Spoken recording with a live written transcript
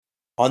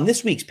On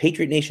this week's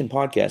Patriot Nation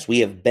podcast,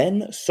 we have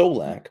Ben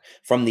Solak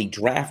from the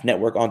Draft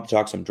Network on to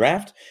talk some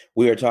draft.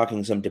 We are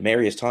talking some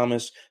Demaryius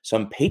Thomas,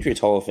 some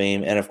Patriots Hall of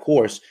Fame, and of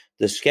course,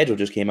 the schedule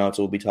just came out,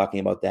 so we'll be talking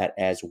about that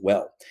as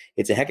well.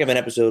 It's a heck of an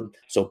episode,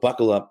 so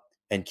buckle up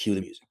and cue the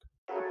music.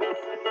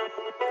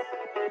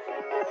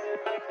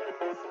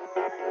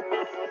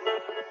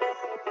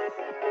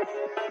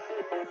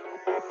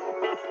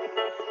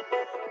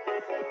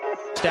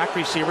 Stack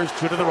receivers,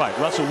 two to the right.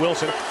 Russell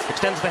Wilson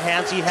extends the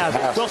hands. He has it.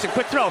 Wilson,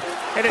 quick throw.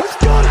 And it's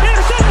intercepted.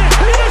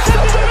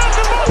 Intercepted by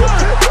Malcolm Butler.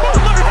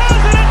 Butler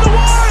has it at the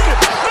one.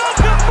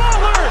 Malcolm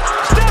Butler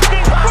stepped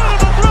in front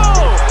of the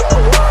throw.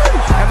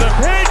 And the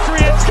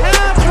Patriots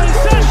have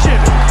possession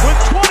with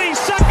 20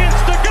 seconds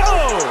to go.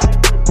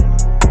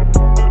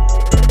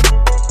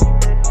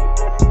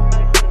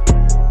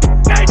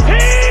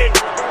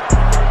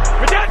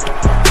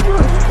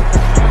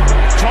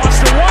 Toss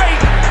to White.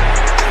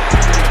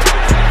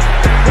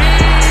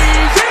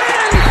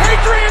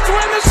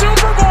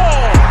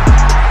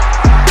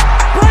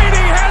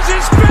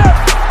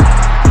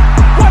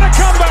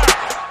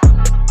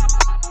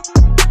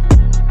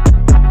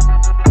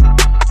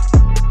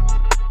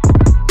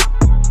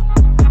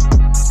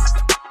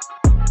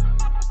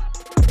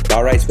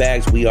 All right,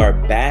 Spags, we are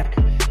back,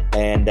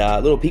 and a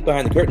little peek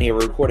behind the curtain here.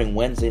 We're recording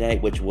Wednesday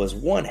night, which was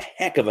one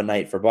heck of a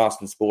night for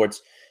Boston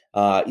sports.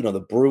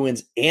 The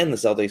Bruins and the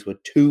Celtics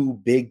with two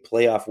big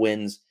playoff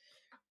wins.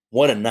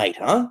 What a night,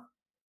 huh?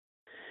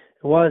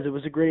 It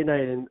was a great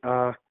night, and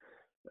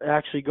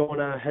actually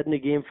heading to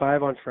Game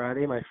 5 on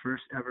Friday, my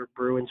first ever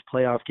Bruins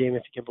playoff game,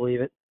 if you can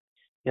believe it.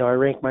 I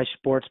rank my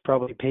sports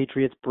probably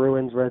Patriots,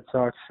 Bruins, Red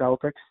Sox,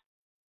 Celtics.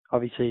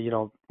 Obviously,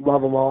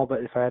 love them all,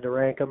 but if I had to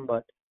rank them,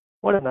 but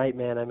what a night,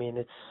 man. I mean,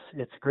 it's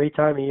a great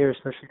time of year,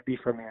 especially to be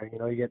from here.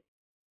 You get,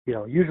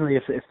 usually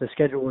if the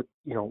schedule would,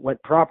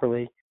 went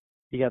properly,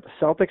 you got the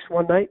Celtics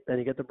one night, then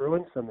you get the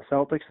Bruins, then the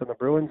Celtics, then the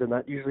Bruins, and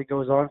that usually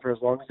goes on for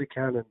as long as it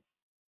can. And,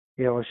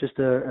 it's just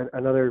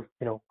another,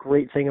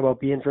 great thing about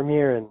being from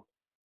here. And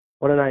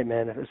what a night,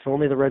 man. If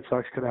only the Red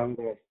Sox could have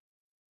there.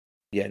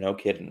 Yeah, no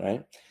kidding,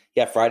 right?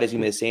 Yeah, Friday's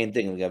going to be the same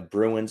thing. We got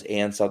Bruins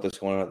and Celtics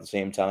going on at the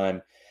same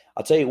time.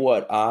 I'll tell you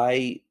what,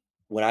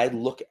 when I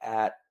look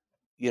at,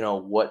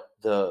 what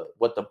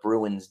the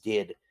Bruins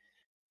did,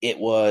 it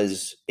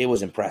was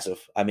impressive.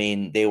 I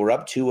mean, they were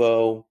up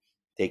 2-0.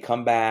 They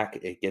come back.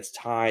 It gets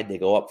tied. They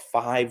go up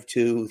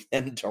 5-2.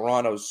 Then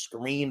Toronto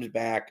screams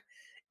back.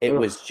 It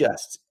was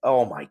just,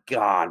 oh, my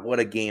God, what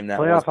a game that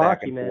was. Playoff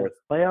hockey, man.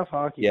 Playoff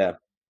hockey. Yeah,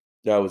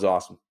 that was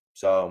awesome.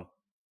 So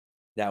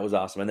that was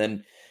awesome. And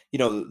then,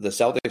 the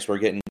Celtics were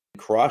getting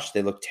crushed.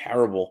 They looked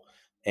terrible.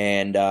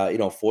 And,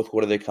 fourth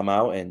quarter they come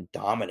out and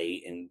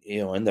dominate and,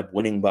 end up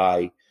winning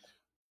by –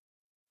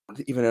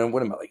 even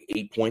what about like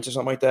 8 points or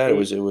something like that? It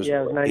was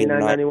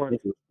 99-91.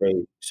 It was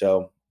great.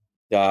 So,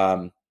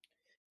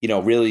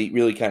 really,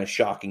 really kind of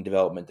shocking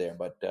development there.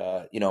 But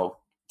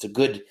it's a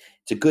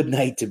good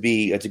night to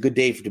be. It's a good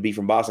day to be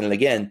from Boston. And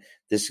again,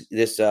 this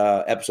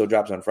episode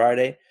drops on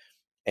Friday,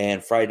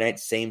 and Friday night,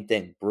 same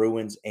thing: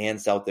 Bruins and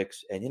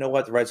Celtics. And you know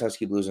what? The Red Sox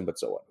keep losing, but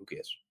so what? Who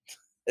cares?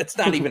 It's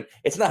not even.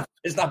 It's not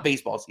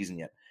baseball season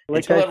yet.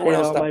 Like I say,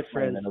 all my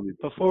friends.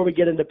 Before we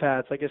get into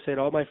Pats, like I said,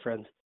 all my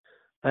friends.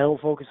 I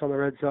don't focus on the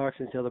Red Sox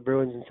until the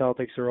Bruins and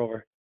Celtics are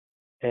over.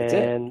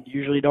 And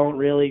usually don't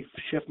really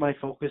shift my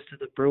focus to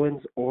the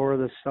Bruins or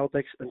the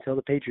Celtics until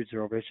the Patriots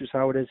are over. It's just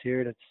how it is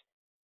here. And it's,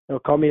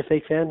 call me a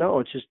fake fan. No,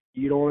 it's just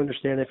you don't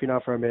understand if you're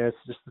not from here. It's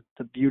just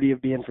the beauty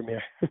of being from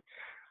here.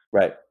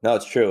 Right. No,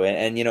 it's true.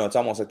 And it's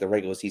almost like the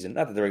regular season.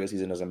 Not that the regular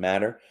season doesn't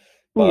matter,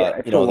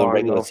 but, the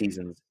regular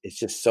season, it's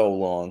just so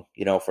long,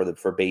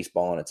 for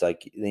baseball. And it's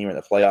like then you're in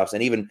the playoffs.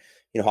 And even,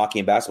 hockey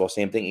and basketball,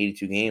 same thing,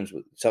 82 games.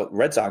 So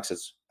Red Sox,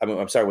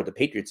 with the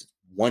Patriots, it's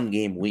 1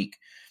 game week.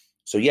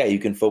 So, yeah, you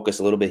can focus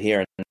a little bit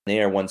here and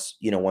there once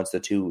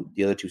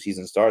the other two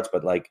seasons starts.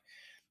 But, like,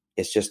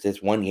 it's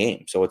 1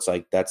 game. So it's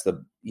like that's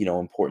the,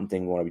 important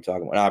thing we want to be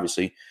talking about. And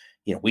obviously,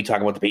 we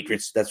talk about the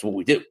Patriots. That's what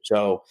we do.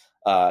 So,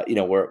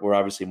 we're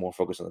obviously more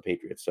focused on the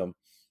Patriots. So,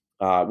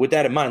 with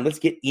that in mind, let's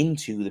get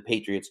into the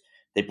Patriots.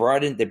 They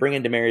bring in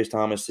Demaryius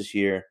Thomas this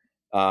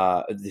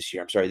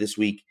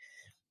week.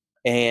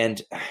 And,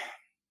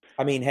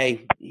 I mean,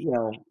 hey,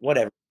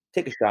 whatever.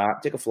 Take a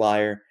shot, take a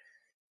flyer.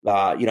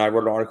 I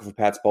wrote an article for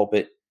Pat's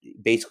Pulpit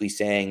basically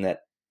saying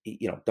that,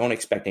 don't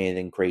expect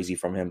anything crazy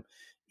from him.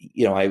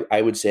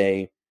 I would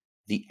say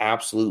the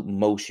absolute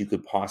most you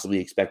could possibly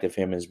expect of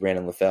him is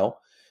Brandon LaFell.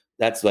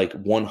 That's like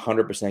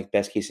 100%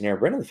 best case scenario.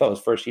 Brandon LaFell, his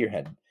first year,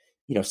 had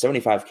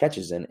 75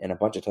 catches and a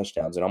bunch of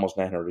touchdowns and almost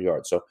 900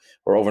 yards. So,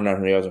 or over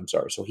 900 yards, I'm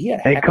sorry. So he had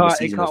a heck of a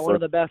season. He caught one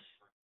of the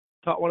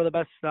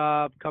best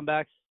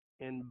comebacks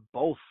in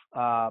both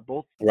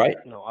right.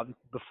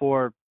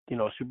 Before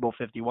Super Bowl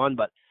 51,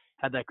 but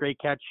had that great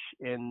catch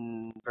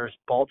versus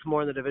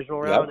Baltimore in the divisional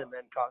round, and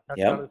then caught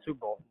touchdown in the Super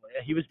Bowl.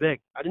 Yeah, he was big.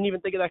 I didn't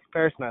even think of that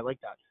comparison. I like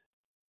that.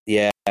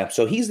 Yeah,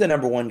 so he's the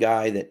number one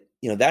guy that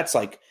that's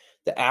like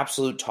the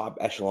absolute top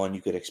echelon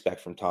you could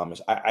expect from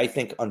Thomas. I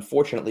think,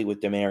 unfortunately,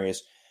 with Demaryius,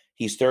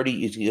 he's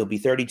 30. He'll be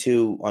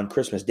 32 on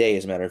Christmas Day,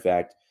 as a matter of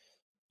fact.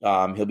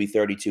 He'll be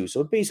 32.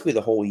 So basically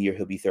the whole year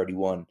he'll be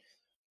 31.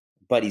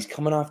 But he's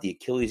coming off the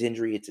Achilles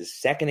injury. It's his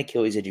second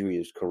Achilles injury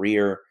of his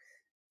career.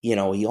 He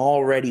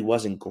already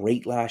wasn't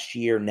great last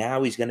year.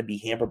 Now he's going to be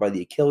hampered by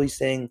the Achilles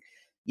thing.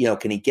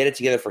 Can he get it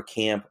together for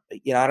camp? I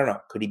don't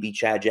know. Could he be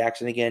Chad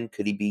Jackson again?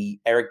 Could he be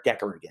Eric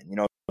Decker again?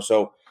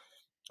 So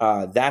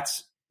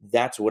that's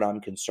what I'm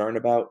concerned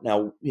about.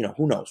 Now,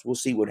 who knows? We'll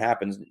see what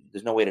happens.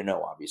 There's no way to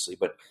know, obviously.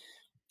 But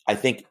I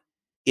think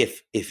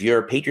if you're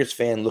a Patriots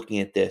fan looking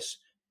at this,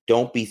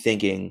 don't be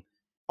thinking,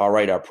 all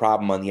right, our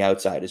problem on the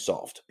outside is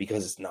solved,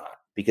 because it's not.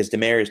 Because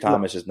Demaryius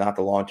Thomas is not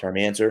the long-term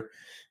answer.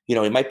 He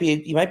might be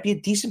a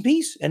decent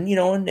piece, and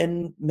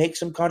and make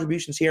some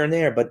contributions here and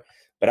there, but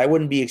I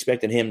wouldn't be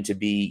expecting him to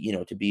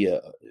be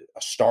a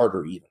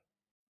starter even.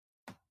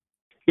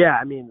 Yeah,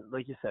 I mean,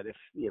 like you said, if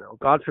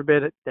God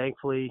forbid it,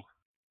 thankfully,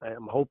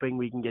 I'm hoping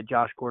we can get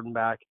Josh Gordon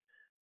back,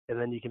 and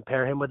then you can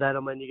pair him with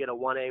Edelman. You get a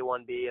 1A,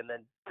 1B, and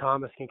then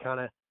Thomas can kind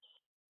of,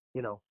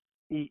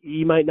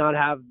 he might not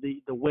have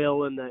the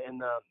will and the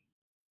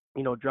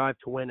drive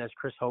to win as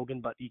Chris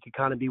Hogan, but he could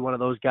kind of be one of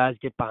those guys,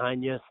 get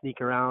behind you, sneak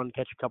around,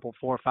 catch a couple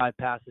 4 or 5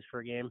 passes for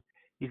a game.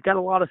 He's got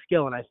a lot of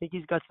skill, and I think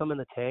he's got some in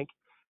the tank.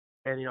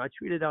 And, I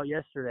tweeted out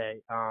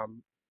yesterday, of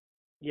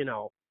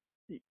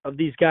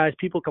these guys,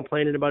 people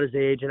complaining about his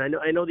age. And I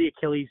know the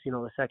Achilles,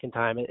 the second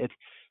time,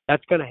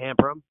 that's going to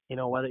hamper him,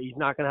 whether he's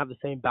not going to have the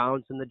same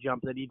balance in the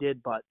jump that he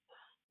did. But,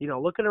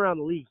 looking around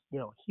the league,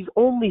 he's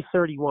only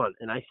 31.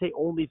 And I say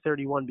only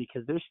 31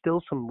 because there's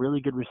still some really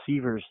good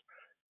receivers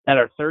that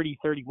are 30,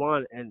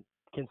 31 and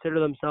consider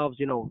themselves,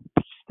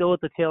 still at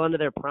the tail end of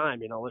their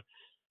prime,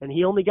 and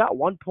he only got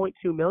 $1.2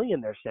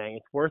 million. They're saying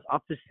it's worth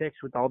up to $6 million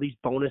with all these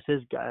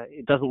bonuses.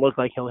 It doesn't look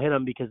like he'll hit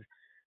them, because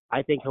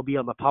I think he'll be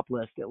on the PUP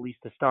list at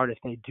least to start if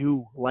they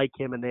do like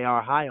him and they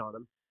are high on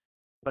him.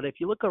 But if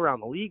you look around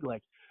the league,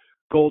 like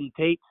Golden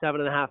Tate,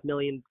 $7.5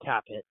 million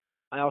cap hit.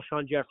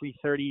 Alshon Jeffrey,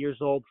 30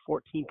 years old,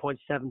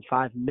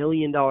 $14.75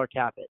 million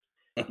cap hit.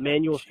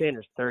 Emmanuel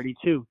Sanders,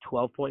 32,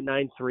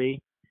 $12.93.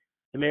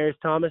 Demaryius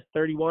Thomas,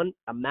 31,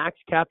 a max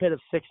cap hit of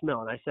 $6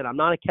 million. I said I'm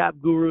not a cap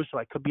guru, so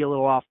I could be a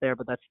little off there,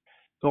 but that's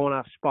going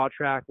off Spot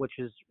Track, which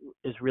is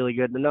really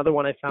good. And another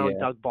one I found,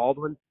 Doug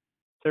Baldwin,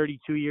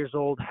 32 years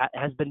old,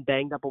 has been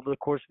banged up over the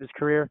course of his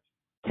career,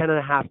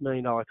 $10.5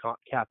 million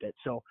cap hit.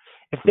 So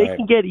if they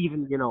can get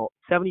even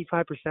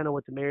 75% of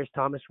what Demaryius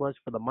Thomas was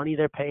for the money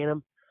they're paying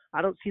him,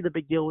 I don't see the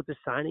big deal with the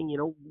signing.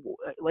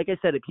 Like I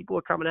said, if people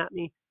are coming at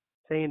me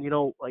saying,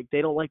 like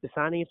they don't like the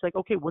signing, it's like,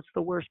 okay, what's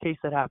the worst case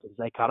that happens?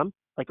 They cut him?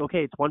 Like,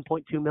 okay, it's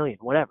 $1.2 million,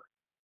 whatever.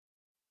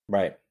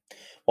 Right.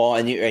 Well,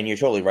 and you're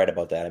totally right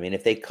about that. I mean,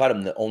 if they cut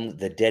him,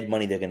 the dead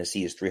money they're going to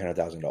see is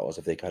 $300,000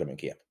 if they cut him in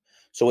camp.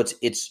 So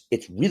it's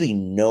really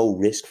no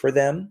risk for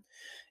them.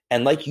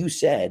 And like you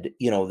said,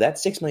 that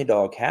 $6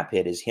 million cap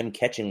hit is him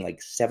catching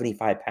like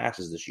 75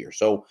 passes this year.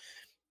 So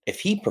if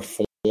he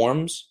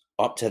performs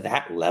up to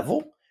that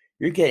level,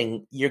 you're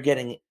getting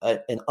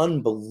an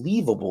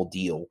unbelievable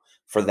deal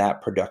for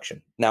that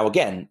production. Now,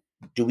 again,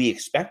 do we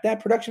expect that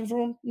production from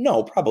him?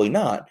 No, probably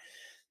not.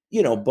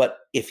 But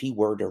if he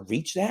were to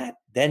reach that,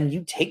 then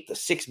you take the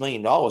 $6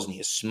 million and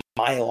you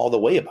smile all the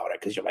way about it,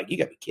 because you're like, you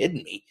got to be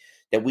kidding me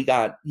that we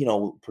got,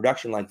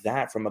 production like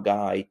that from a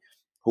guy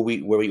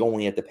where we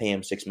only had to pay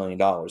him $6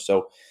 million.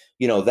 So,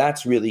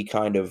 that's really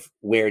kind of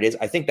where it is.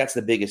 I think that's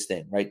the biggest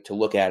thing, right? To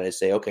look at it and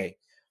say, okay,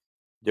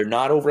 they're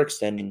not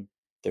overextending.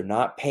 They're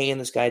not paying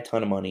this guy a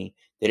ton of money.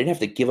 They didn't have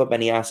to give up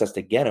any assets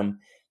to get him.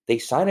 They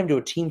signed him to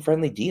a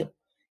team-friendly deal.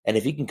 And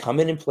if he can come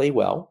in and play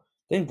well,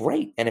 then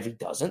great. And if he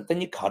doesn't, then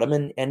you cut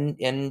him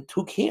and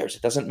who cares?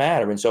 It doesn't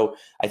matter. And so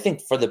I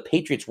think for the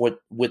Patriots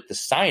with the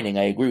signing,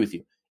 I agree with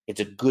you. It's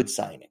a good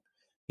signing.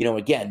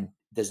 Again,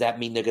 does that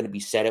mean they're going to be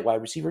set at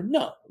wide receiver?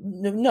 No.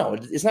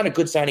 It's not a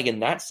good signing in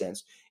that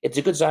sense. It's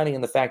a good signing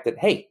in the fact that,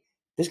 hey,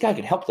 this guy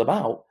could help them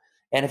out.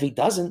 And if he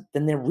doesn't,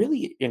 then they're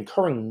really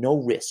incurring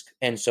no risk.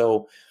 And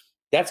so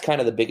that's kind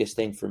of the biggest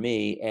thing for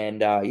me.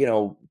 And,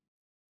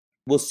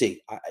 we'll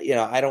see.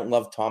 I don't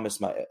love Thomas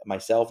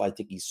myself. I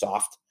think he's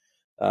soft,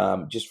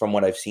 just from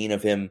what I've seen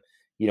of him,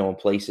 in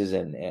places.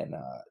 And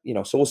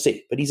so we'll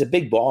see. But he's a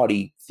big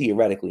body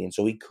theoretically. And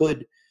so he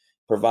could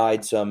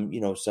provide some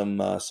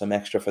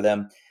extra for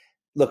them.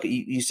 Look,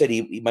 you said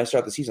he might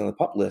start the season on the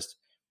PUP list.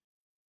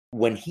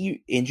 When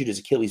he injured his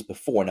Achilles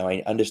before, now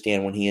I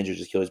understand when he injured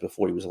his Achilles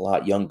before, he was a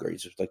lot younger. He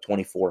was like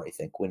 24, I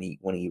think, when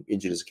he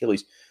injured his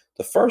Achilles.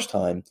 The first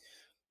time,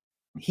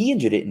 he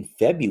injured it in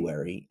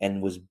February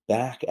and was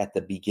back at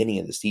the beginning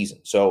of the season.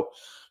 So,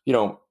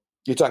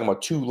 you're talking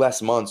about 2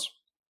 less months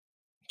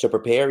to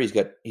prepare. He's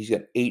got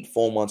 8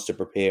 full months to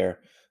prepare,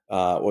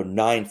 or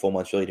 9 full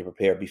months really to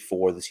prepare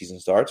before the season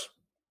starts.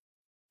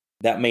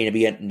 That may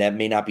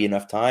not be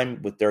enough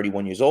time with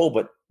 31 years old,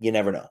 but you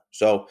never know.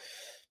 So,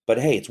 but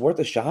hey, it's worth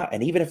a shot.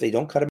 And even if they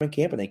don't cut him in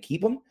camp and they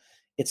keep him,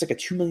 it's like a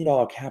 $2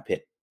 million cap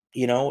hit.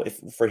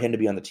 For him to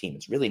be on the team,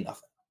 it's really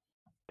nothing.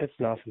 It's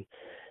nothing.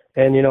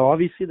 And,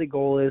 obviously the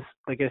goal is,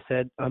 like I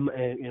said,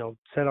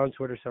 said on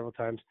Twitter several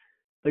times,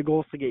 the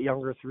goal is to get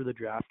younger through the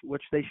draft,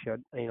 which they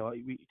should.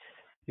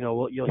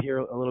 You'll hear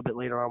a little bit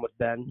later on with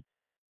Ben.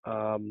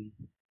 some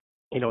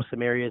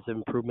areas of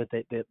improvement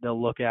that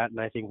they'll look at, and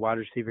I think wide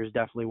receiver is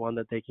definitely one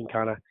that they can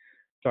kind of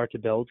start to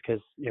build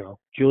because,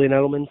 Julian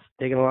Edelman's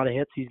taking a lot of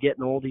hits. He's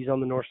getting old. He's on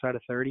the north side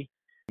of 30.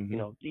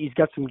 Mm-hmm. He's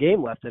got some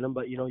game left in him,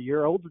 but,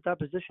 you're old at that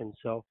position.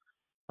 So,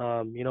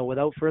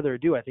 without further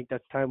ado, I think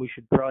that's time we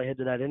should probably head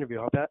to that interview,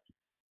 huh, Pat?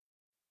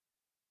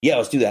 Yeah,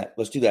 let's do that.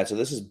 So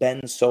this is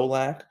Ben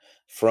Solak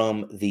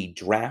from the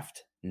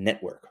Draft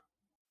Network.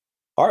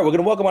 All right, we're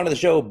going to welcome onto the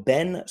show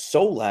Ben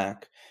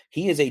Solak.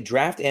 He is a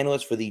draft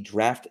analyst for the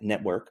Draft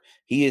Network.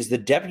 He is the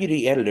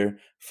deputy editor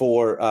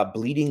for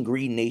Bleeding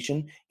Green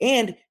Nation,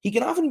 and he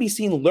can often be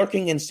seen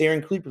lurking and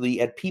staring creepily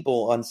at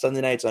people on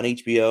Sunday nights on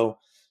HBO.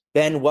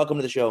 Ben, welcome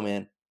to the show,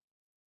 man.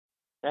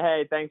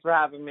 Hey, thanks for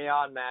having me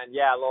on, man.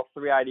 Yeah, a little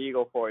three-eyed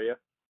eagle for you.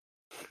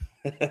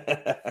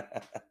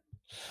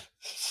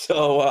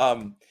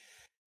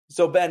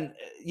 So Ben,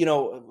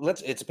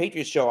 it's a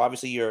Patriots show.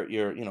 Obviously,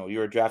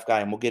 you're a draft guy,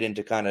 and we'll get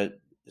into kind of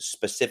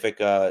specific,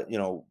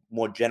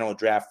 more general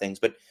draft things.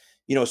 But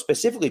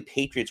specifically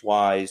Patriots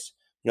wise,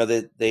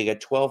 they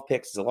got 12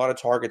 picks. There's a lot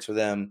of targets for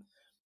them.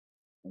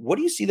 What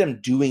do you see them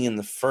doing in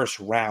the first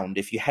round?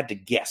 If you had to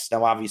guess,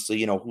 now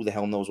obviously, who the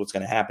hell knows what's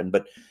going to happen,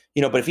 but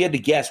if you had to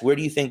guess, where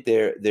do you think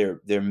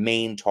their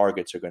main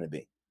targets are going to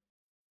be?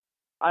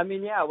 I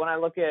mean, yeah, when I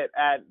look at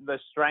the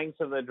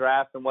strengths of the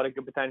draft and what it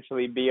could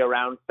potentially be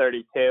around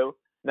 32,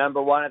 number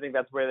one, I think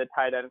that's where the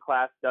tight end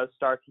class does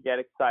start to get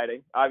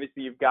exciting.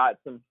 Obviously, you've got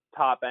some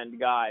top-end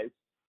guys,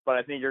 but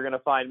I think you're going to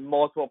find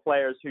multiple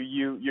players who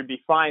you'd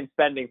be fine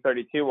spending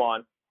 32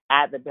 on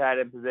at the tight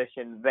end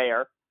position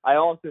there. I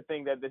also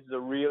think that this is a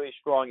really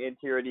strong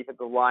interior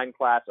defensive line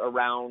class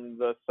around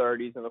the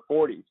 30s and the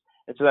 40s.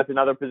 And so that's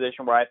another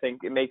position where I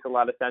think it makes a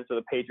lot of sense for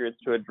the Patriots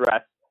to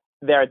address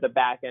there at the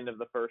back end of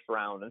the first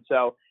round. And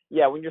so,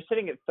 yeah, when you're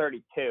sitting at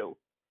 32,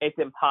 it's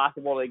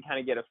impossible to kind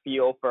of get a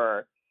feel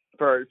for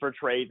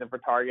trades and for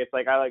targets.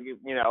 Like, as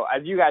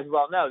you guys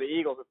well know, the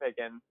Eagles are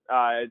picking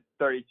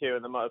 32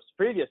 in the most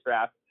previous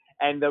draft,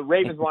 and the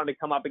Ravens wanted to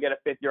come up and get a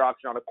fifth-year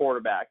option on a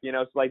quarterback.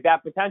 So like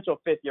that potential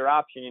fifth-year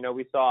option,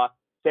 we saw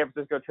San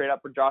Francisco trade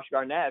up for Josh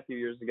Garnett a few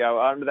years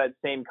ago under that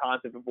same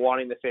concept of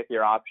wanting the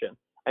fifth-year option.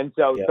 And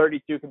so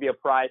 32 could be a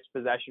prized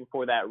possession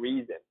for that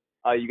reason.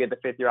 You get the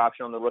fifth-year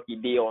option on the rookie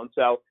deal. And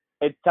so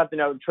it's tough to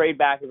know. Trade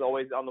back is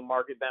always on the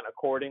market then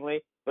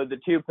accordingly. But the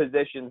two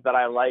positions that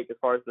I like as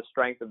far as the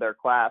strength of their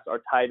class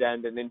are tight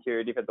end and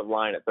interior defensive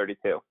line at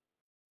 32.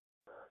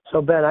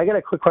 So, Ben, I got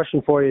a quick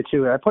question for you,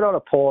 too. I put out a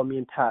poll, and me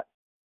and Pat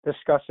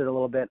discussed it a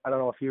little bit. I don't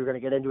know if you were going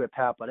to get into it,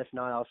 Pat, but if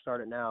not, I'll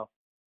start it now.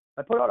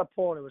 I put out a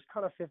poll, and it was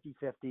kind of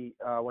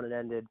 50-50 when it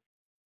ended.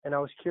 And I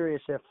was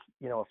curious if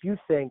you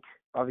think,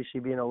 obviously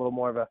being a little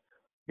more of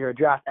you're a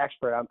draft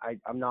expert.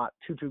 I'm not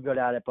too good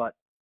at it, but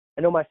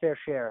I know my fair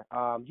share.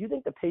 Do you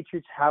think the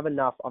Patriots have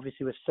enough,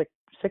 obviously with six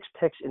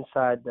picks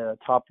inside the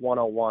top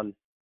 101,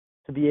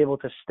 to be able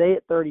to stay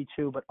at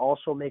 32, but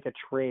also make a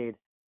trade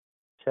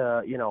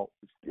to,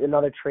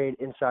 another trade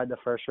inside the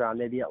first round,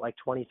 maybe at like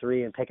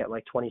 23 and pick at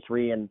like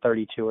 23 and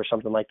 32 or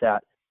something like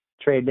that?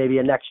 Trade maybe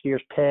a next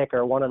year's pick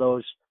or one of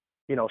those,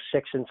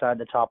 6 inside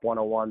the top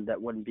 101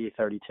 that wouldn't be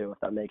 32, if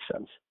that makes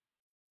sense.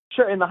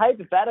 Sure. In the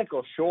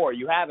hypothetical, sure,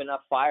 you have enough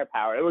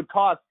firepower. It would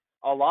cost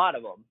a lot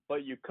of them,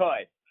 but you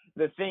could.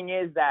 The thing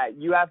is that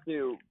you have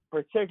to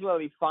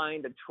particularly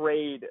find a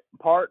trade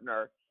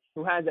partner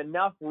who has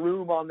enough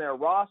room on their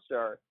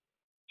roster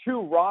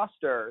to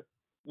roster,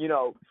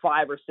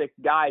 5 or 6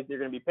 guys they're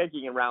going to be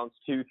picking in rounds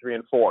 2, 3,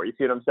 and 4. You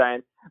see what I'm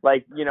saying?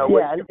 Like, you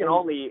can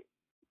only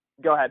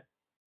 – go ahead.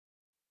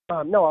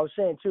 No, I was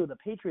saying, too, the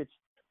Patriots,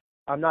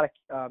 I'm not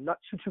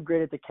too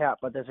great at the cap,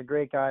 but there's a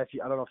great guy.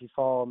 I don't know if you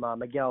follow him,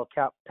 Miguel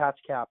Pat's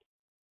Cap.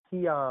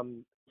 He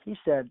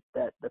said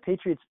that the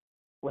Patriots,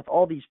 with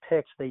all these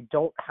picks, they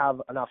don't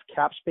have enough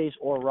cap space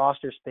or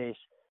roster space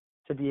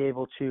to be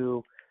able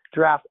to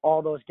draft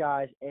all those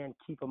guys and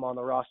keep them on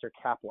the roster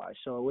cap-wise.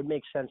 So it would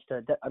make sense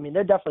they're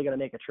definitely going to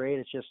make a trade.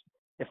 It's just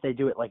if they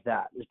do it like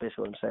that is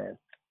basically what I'm saying.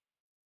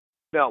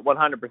 No,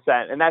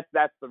 100%. And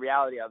that's the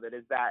reality of it,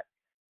 is that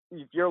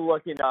if you're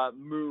looking to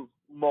move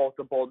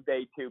multiple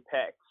day 2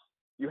 picks,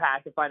 you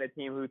have to find a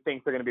team who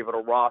thinks they're going to be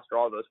able to roster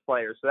all those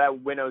players. So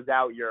that winnows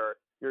out your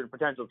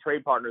potential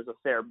trade partners a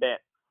fair bit.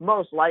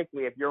 Most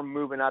likely, if you're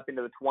moving up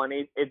into the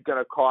 20s, it's going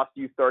to cost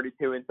you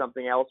 32 in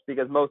something else,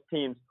 because most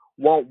teams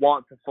won't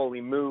want to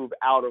fully move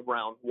out of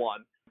round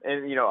 1.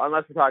 And,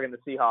 unless we're talking the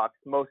Seahawks,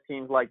 most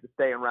teams like to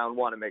stay in round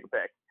 1 and make a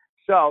pick.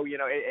 So,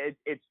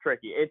 it's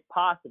tricky. It's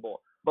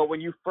possible. But when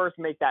you first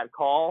make that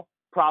call,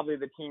 probably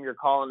the team you're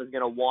calling is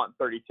going to want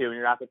 32, and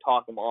you're going to have to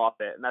talk them off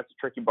it. And that's a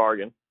tricky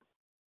bargain.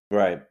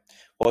 Right.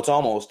 Well, it's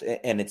almost,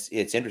 and it's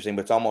interesting,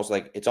 but it's almost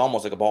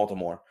like a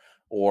Baltimore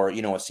or,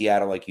 a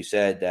Seattle, like you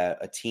said,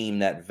 a team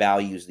that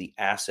values the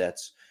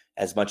assets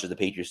as much as the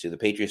Patriots do. The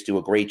Patriots do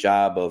a great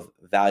job of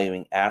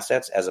valuing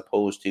assets as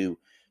opposed to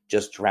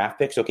just draft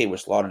picks. Okay, we're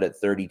slotted at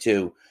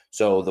 32,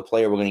 so the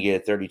player we're going to get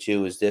at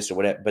 32 is this or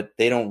whatever. But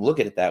they don't look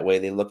at it that way.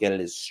 They look at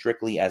it as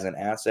strictly as an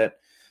asset.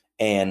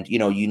 And,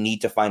 you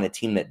need to find a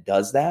team that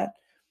does that.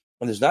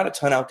 And there's not a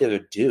ton out there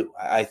that do.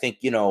 I think,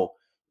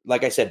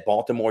 like I said,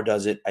 Baltimore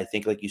does it. I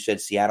think, like you said,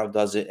 Seattle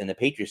does it, and the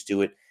Patriots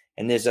do it.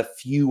 And there's a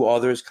few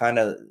others kind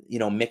of,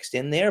 mixed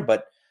in there.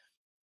 But,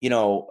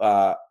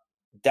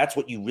 that's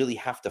what you really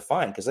have to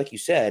find. Because like you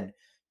said,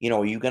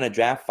 are you going to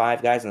draft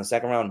 5 guys in the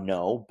second round?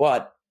 No.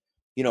 But,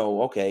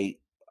 okay,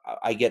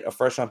 I get a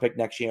first-round pick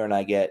next year, and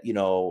I get,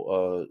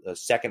 a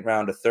second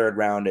round, a third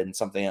round, and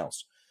something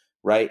else.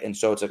 Right. And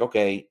so it's like,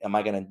 okay, am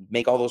I going to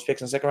make all those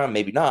picks in the second round?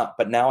 Maybe not.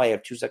 But now I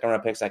have 2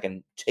 second-round picks. I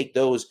can take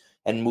those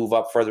and move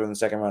up further in the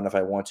second round if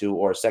I want to,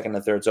 or a second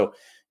and third. So,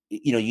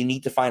 you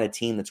need to find a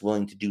team that's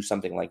willing to do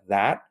something like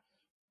that,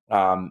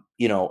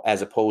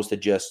 as opposed to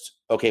just,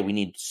 okay, we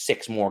need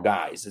 6 more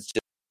guys. It's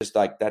just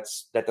like that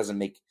doesn't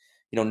make,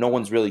 no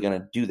one's really going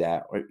to do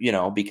that,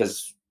 or,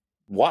 because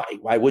why?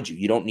 Why would you?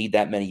 You don't need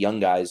that many young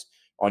guys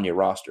on your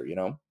roster,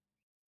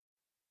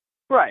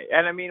 Right.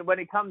 And I mean, when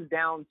it comes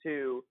down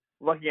to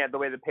looking at the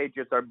way the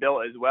Patriots are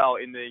built as well,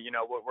 in the,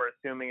 what we're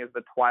assuming is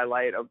the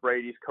twilight of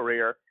Brady's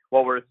career,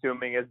 what we're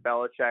assuming is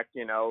Belichick,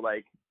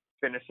 like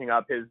finishing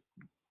up his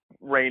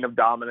reign of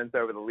dominance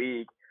over the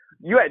league.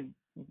 You had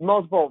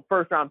multiple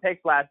first-round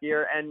picks last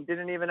year and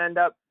didn't even end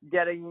up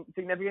getting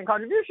significant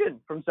contribution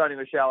from Sony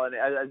Michel and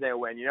Isaiah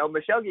Wynn.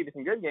 Michel gave you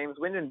some good games.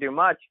 Wynn didn't do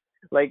much.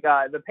 Like,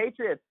 the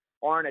Patriots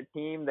aren't a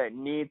team that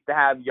needs to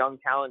have young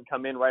talent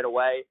come in right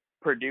away,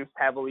 produce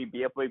heavily,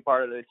 be a big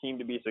part of the team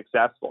to be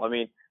successful. I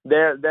mean,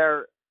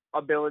 their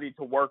ability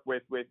to work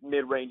with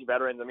mid-range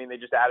veterans. I mean, they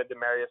just added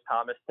Demaryius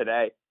Thomas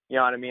today. You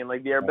know what I mean?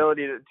 Like, their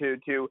ability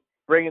to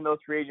bring in those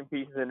free agent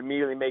pieces and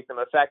immediately make them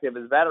effective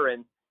as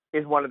veterans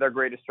is one of their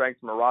greatest strengths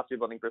from a roster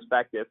building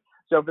perspective.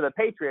 So for the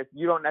Patriots,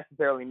 you don't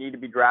necessarily need to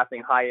be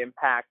drafting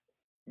high-impact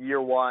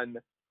year-one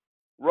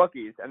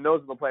rookies, and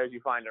those are the players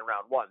you find in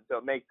round 1. So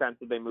it makes sense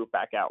that they move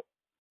back out.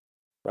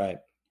 Right.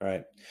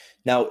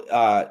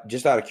 Now,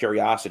 just out of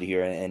curiosity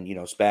here, and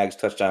Spags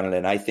touched on it,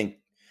 and I think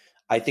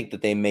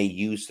that they may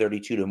use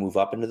 32 to move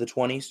up into the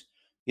 20s,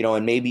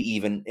 and maybe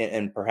even,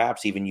 and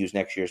perhaps even use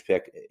next year's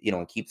pick,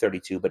 and keep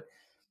 32. But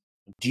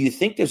do you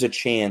think there's a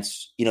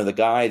chance, the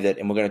guy that,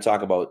 and we're going to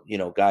talk about,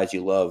 guys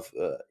you love,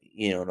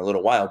 in a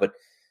little while, but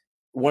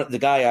the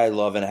guy I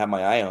love and I have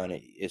my eye on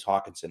is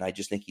Hawkinson. I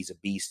just think he's a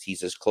beast.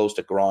 He's as close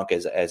to Gronk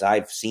as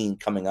I've seen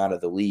coming out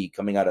of the league,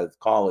 coming out of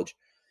college.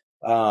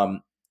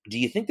 Do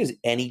you think there's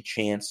any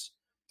chance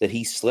that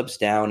he slips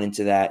down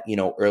into that,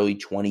 early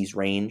 20s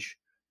range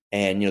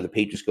and, the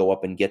Patriots go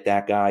up and get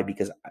that guy?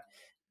 Because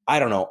I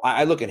don't know.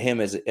 I look at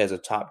him as a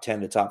top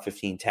 10 to top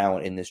 15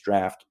 talent in this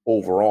draft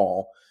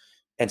overall.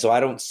 And so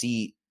I don't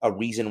see a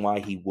reason why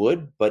he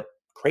would, but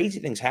crazy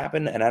things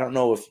happen. And I don't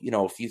know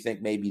if you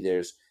think maybe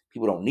there's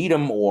people don't need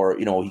him or,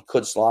 he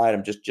could slide.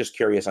 I'm just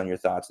curious on your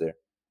thoughts there.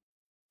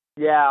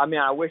 Yeah. I mean,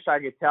 I wish I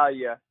could tell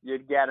you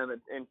you'd get him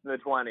into the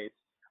 20s.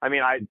 I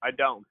mean, I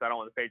don't, because I don't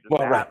want the Patriots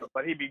to happen,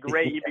 but he'd be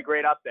great. He'd be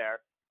great up there.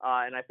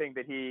 And I think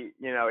that he,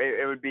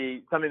 it would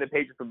be something the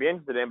Patriots would be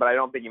interested in, but I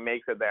don't think he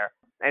makes it there.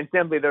 And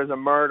simply, there's a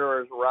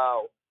murderer's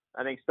row.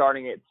 I think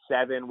starting at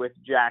 7 with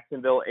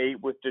Jacksonville,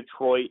 8 with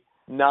Detroit,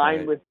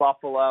 9 with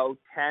Buffalo,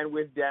 10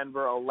 with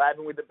Denver,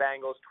 11 with the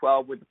Bengals,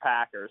 12 with the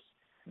Packers.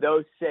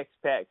 Those 6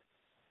 picks,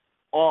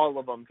 all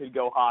of them could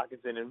go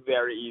Hawkinson and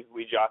very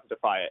easily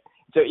justify it.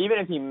 So even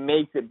if he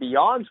makes it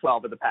beyond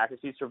 12 with the Packers,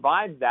 he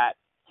survives that,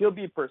 he'll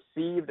be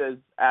perceived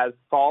as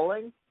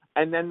falling,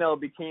 and then there'll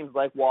be teams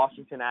like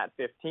Washington at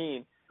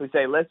 15 who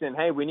say, listen,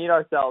 hey, we need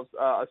ourselves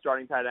a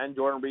starting tight end.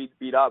 Jordan Reed's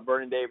beat up.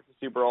 Vernon Davis is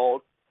super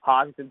old.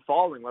 Hawkinson's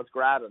falling. Let's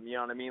grab him. You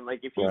know what I mean? Like,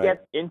 if he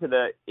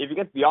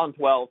gets beyond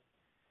 12,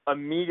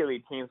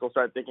 immediately teams will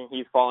start thinking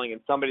he's falling and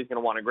somebody's going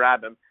to want to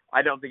grab him.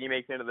 I don't think he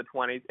makes it into the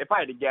 20s. If I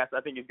had to guess,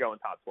 I think he's going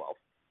top 12.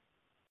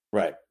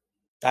 Right.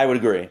 I would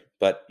agree,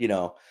 but,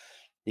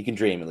 you can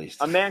dream at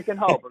least. A man can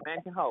hope.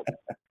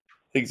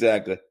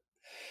 Exactly.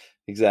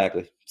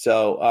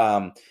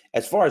 So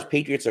as far as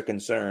Patriots are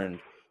concerned,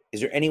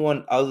 is there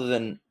anyone other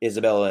than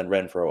Isabella and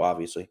Renfrow,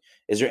 obviously,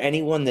 is there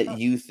anyone that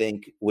you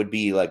think would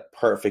be like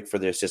perfect for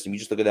their system? You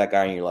just look at that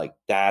guy and you're like,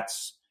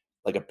 that's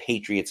like a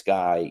Patriots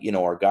guy,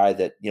 or a guy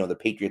that, the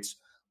Patriots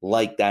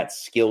like that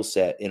skill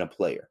set in a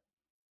player.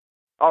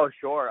 Oh,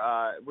 sure.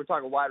 We're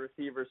talking wide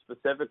receivers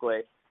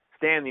specifically.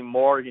 Stanley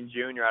Morgan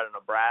Jr. out of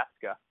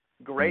Nebraska.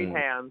 Great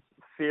hands,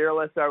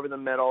 fearless over the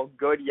middle,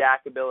 good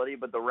yak ability,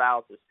 but the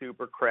routes are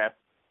super crisp.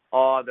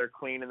 Oh, they're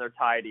clean and they're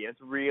tidy. It's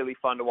really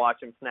fun to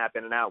watch him snap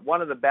in and out.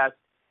 One of the best,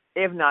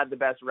 if not the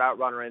best, route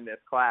runner in this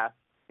class.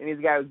 And he's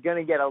a guy who's going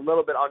to get a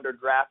little bit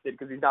underdrafted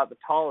because he's not the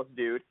tallest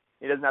dude.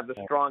 He doesn't have the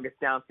strongest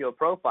downfield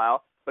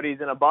profile, but he's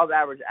an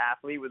above-average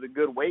athlete with a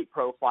good weight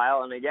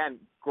profile and, again,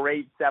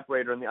 great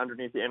separator in the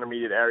underneath the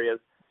intermediate areas.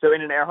 So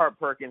in an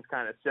Earhart-Perkins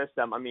kind of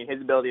system, I mean,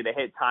 his ability to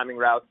hit timing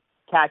routes,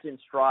 catch in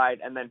stride,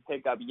 and then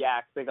pick up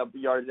yaks, pick up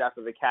yards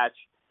after the catch,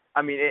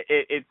 I mean,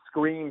 it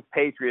screams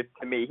Patriots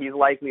to me. He's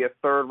likely a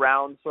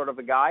third-round sort of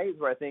a guy is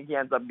where I think he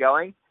ends up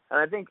going. And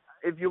I think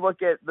if you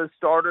look at the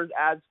starters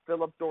as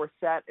Philip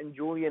Dorsett and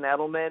Julian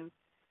Edelman,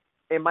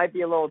 it might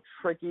be a little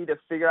tricky to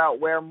figure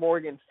out where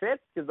Morgan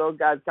fits because those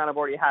guys kind of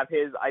already have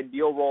his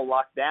ideal role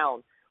locked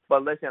down.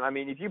 But listen, I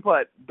mean, if you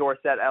put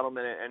Dorsett,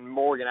 Edelman, and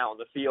Morgan out on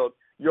the field,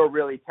 you're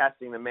really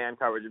testing the man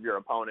coverage of your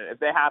opponent. If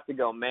they have to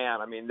go man,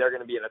 I mean, they're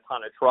going to be in a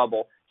ton of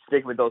trouble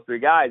sticking with those three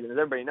guys. And as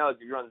everybody knows,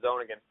 if you run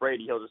zone against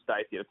Brady, he'll just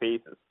dice you to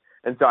pieces.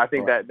 And so I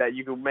think that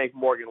you can make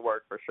Morgan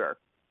work for sure.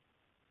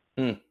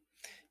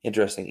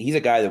 Interesting. He's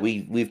a guy that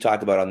we've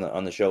talked about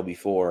on the show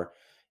before,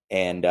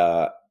 and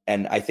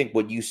I think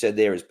what you said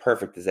there is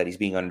perfect. Is that he's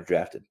being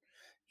underdrafted.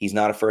 He's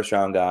not a first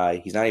round guy.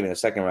 He's not even a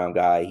second round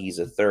guy. He's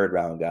a third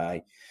round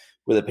guy,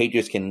 where the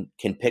Patriots can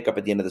pick up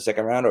at the end of the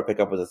second round or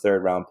pick up with a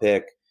third round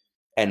pick,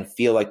 and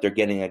feel like they're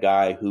getting a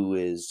guy who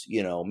is,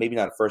 maybe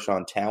not a first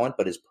round talent,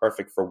 but is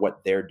perfect for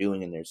what they're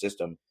doing in their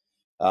system.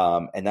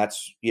 And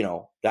that's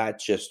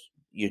just,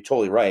 you're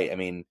totally right. I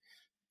mean,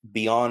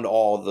 beyond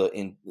all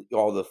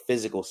the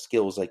physical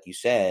skills, like you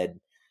said,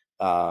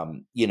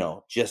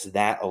 just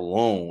that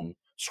alone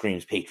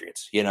screams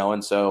Patriots,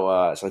 and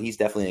so he's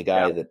definitely a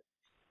guy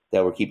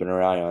that we're keeping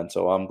our eye on.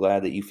 So I'm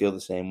glad that you feel the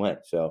same way.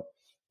 So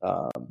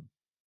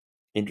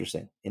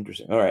interesting.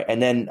 All right. And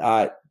then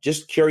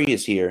just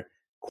curious here,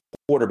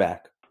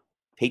 quarterback.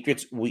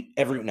 Patriots, look,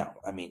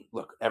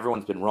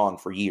 everyone's been wrong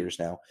for years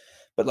now,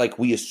 but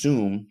we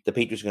assume the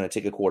Patriots are going to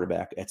take a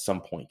quarterback at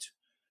some point.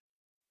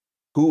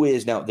 Who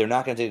is now? They're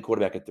not going to take a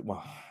quarterback at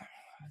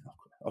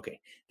okay.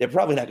 They're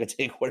probably not going to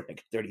take a quarterback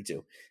at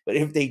 32. But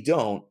if they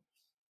don't,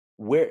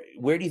 where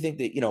do you think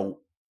that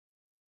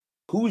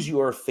who's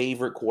your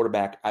favorite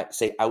quarterback?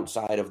 Say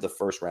outside of the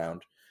first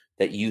round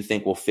that you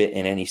think will fit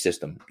in any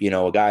system.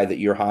 A guy that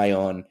you're high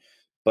on,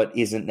 but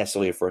isn't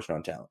necessarily a first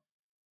round talent.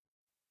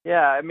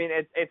 Yeah, I mean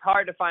it's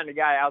hard to find a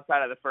guy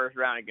outside of the first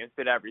round who can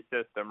fit every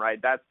system, right?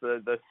 That's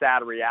the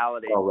sad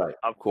reality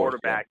of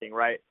quarterbacking,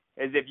 right?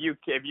 Is if you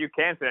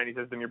can fit any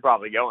system, you're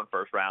probably going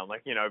first round,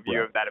 if you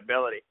have that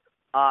ability.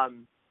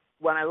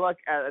 When I look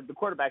at the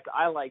quarterbacks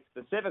I like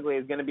specifically,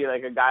 is going to be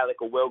like a guy like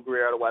a Will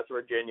Grier out of West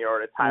Virginia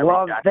or a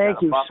Tyree Jackson.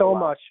 Thank you so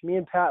much. Me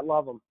and Pat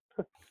love him.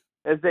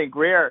 I think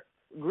Grier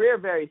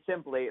very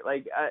simply,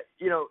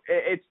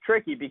 it's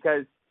tricky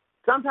because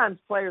sometimes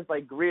players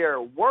like Grier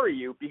worry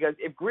you, because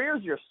if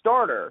Grier's your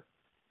starter,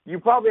 you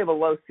probably have a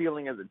low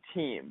ceiling as a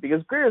team,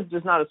 because Grier's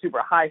just not a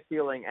super high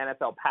ceiling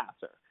NFL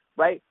passer,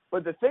 right?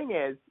 But the thing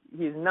is,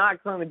 he's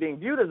not currently being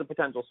viewed as a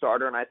potential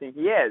starter, and I think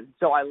he is.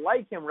 So I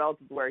like him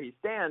relative to where he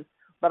stands,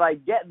 but I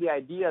get the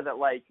idea that,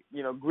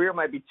 Grier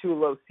might be too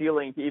low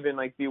ceiling to even,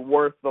 be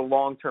worth the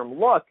long-term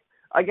look.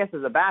 I guess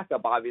as a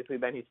backup, obviously,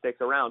 then he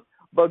sticks around.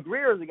 But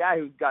Grier is a guy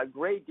who's got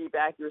great deep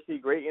accuracy,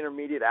 great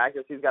intermediate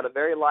accuracy. He's got a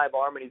very live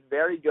arm, and he's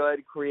very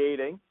good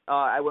creating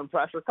when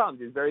pressure comes.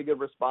 He's very good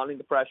responding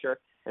to pressure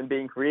and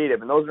being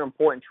creative, and those are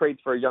important traits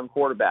for a young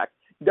quarterback.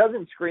 He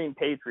doesn't scream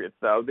Patriots,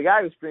 though. The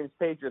guy who screams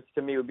Patriots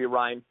to me would be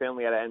Ryan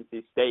Finley out of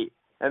NC State.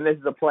 And this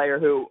is a player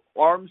who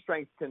arm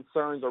strength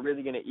concerns are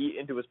really going to eat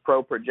into his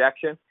pro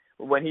projection.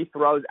 When he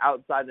throws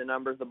outside the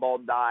numbers, the ball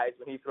dies.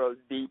 When he throws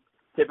deep,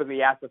 typically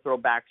he has to throw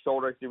back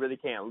shoulder because he really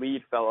can't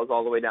lead fellows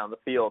all the way down the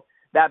field.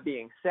 That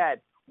being said,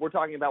 we're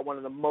talking about one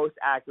of the most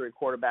accurate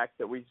quarterbacks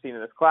that we've seen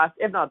in this class,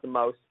 if not the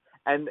most,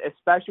 and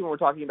especially when we're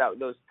talking about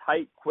those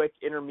tight, quick,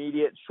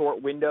 intermediate,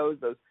 short windows,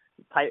 those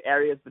tight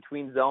areas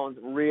between zones,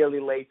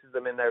 really laces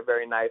them in there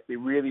very nicely,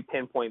 really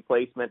pinpoint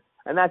placement,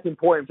 and that's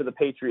important for the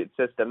Patriot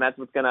system. That's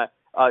what's going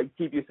to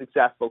keep you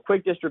successful.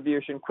 Quick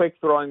distribution, quick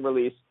throwing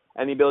release,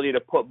 and the ability to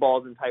put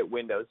balls in tight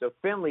windows. So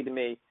Finley, to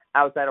me,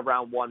 outside of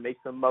round one, makes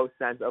the most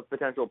sense of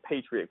potential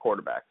Patriot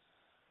quarterbacks.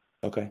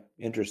 Okay,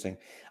 interesting.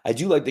 I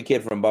do like the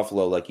kid from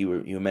Buffalo, like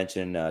you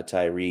mentioned,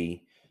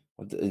 Tyree.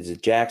 Is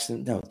it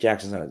Jackson? No,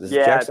 Jackson's not.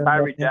 Jackson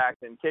Tyree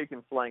Jackson. Kid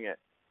can sling it.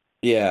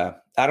 Yeah,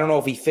 I don't know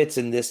if he fits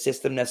in this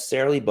system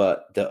necessarily,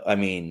 but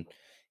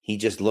he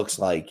just looks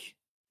like,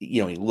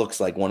 he looks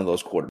like one of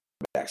those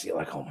quarterbacks. You're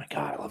like, oh my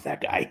God, I love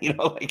that guy. I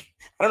don't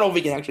know if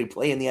he can actually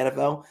play in the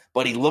NFL,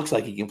 but he looks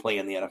like he can play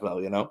in the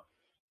NFL.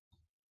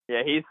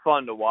 Yeah, he's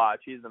fun to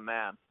watch. He's the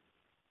man.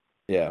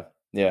 Yeah.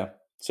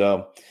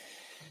 So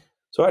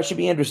that should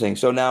be interesting.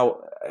 So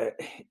now,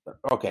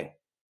 okay,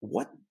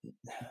 what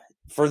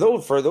for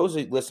those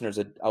listeners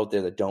out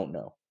there that don't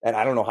know, and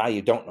I don't know how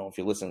you don't know if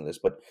you listen to this,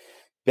 but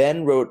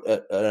Ben wrote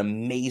an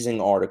amazing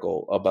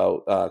article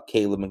about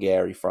Caleb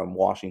McGarry from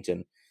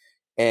Washington,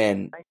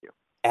 and thank you.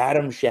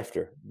 Adam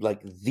Schefter,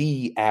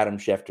 the Adam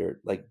Schefter,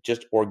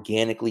 just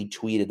organically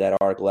tweeted that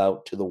article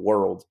out to the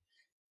world.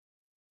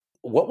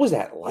 What was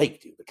that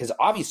like, dude? Because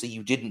obviously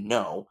you didn't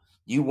know.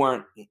 You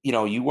weren't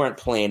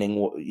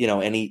planning,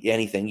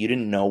 anything. You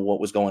didn't know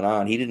what was going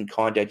on. He didn't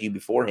contact you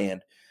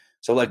beforehand.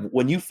 So,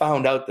 when you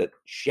found out that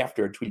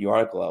Schefter had tweeted your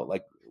article out,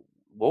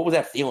 what was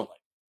that feeling like?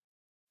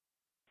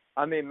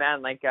 I mean,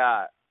 man,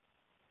 Schefter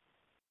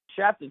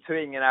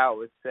tweeting it out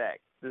was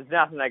sick. There's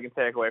nothing I can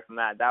take away from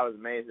that. That was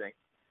amazing.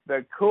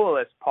 The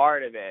coolest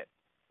part of it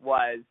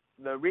was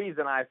the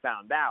reason I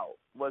found out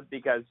was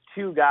because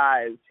two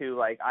guys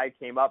who I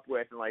came up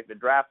with in the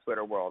draft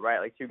Twitter world,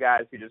 right? Two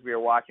guys who we were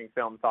watching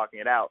film, talking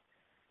it out,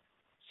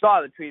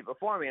 saw the tweet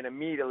before me and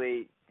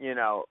immediately,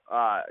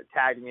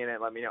 tagged me in it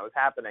and let me know what was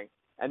happening.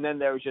 And then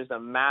there was just a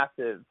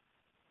massive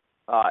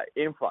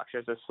influx.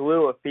 There's a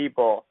slew of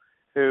people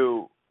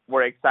who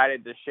were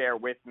excited to share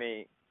with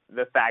me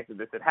the fact that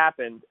this had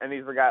happened. And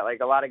these were guys, like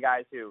a lot of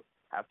guys who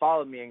have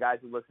followed me and guys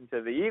who listen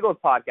to the Eagles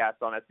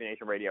podcast on SB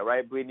Nation Radio,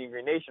 right? Bleeding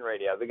Green Nation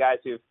Radio. The guys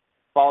who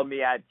followed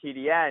me at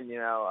TDN,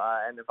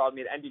 and they followed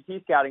me at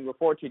NDT Scouting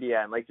before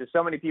TDN. Like, there's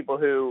so many people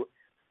who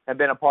have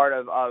been a part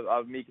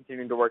of me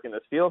continuing to work in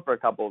this field for a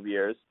couple of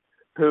years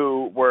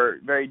who were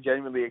very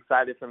genuinely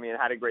excited for me and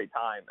had a great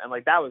time. And,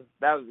 like, that was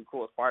the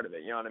coolest part of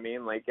it, you know what I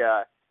mean? Like,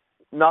 the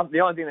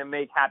only thing that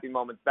makes happy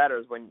moments better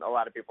is when a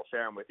lot of people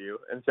share them with you.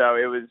 And so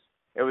it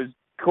was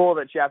cool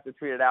that you have to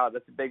tweet it out.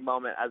 That's a big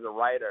moment as a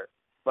writer.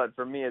 But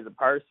for me as a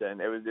person,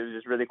 it was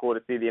just really cool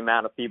to see the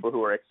amount of people who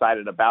were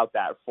excited about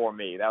that for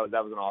me. That was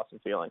an awesome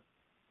feeling.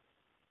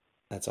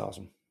 That's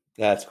awesome.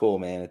 That's cool,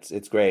 man.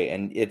 It's great.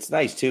 And it's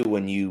nice too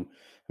when you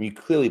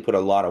clearly put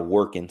a lot of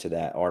work into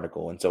that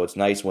article. And so it's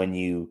nice when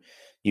you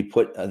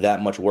put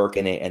that much work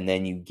in it and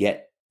then you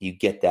get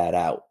that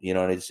out.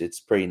 And it's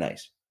pretty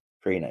nice.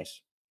 Pretty nice.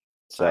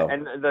 So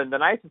and the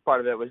nicest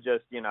part of it was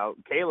just,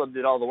 Caleb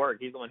did all the work.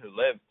 He's the one who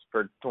lived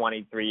for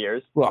 23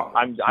 years. Well,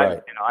 I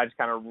just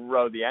kind of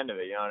rode the end of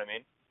it. You know what I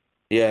mean?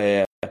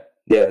 Yeah.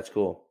 That's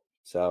cool.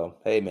 So,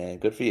 hey man,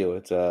 good for you.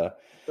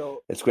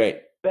 It's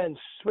great. Ben,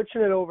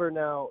 switching it over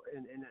now,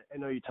 and I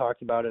know you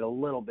talked about it a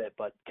little bit,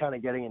 but kind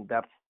of getting in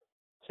depth.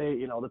 Say,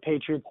 the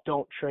Patriots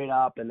don't trade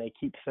up and they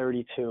keep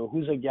 32.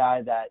 Who's a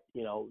guy that,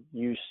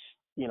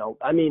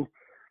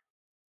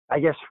 I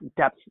guess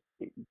depth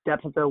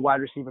at the wide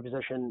receiver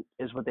position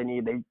is what they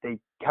need. They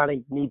kind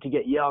of need to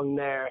get young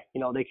there.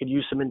 They could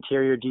use some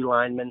interior D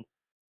linemen.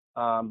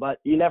 But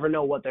you never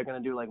know what they're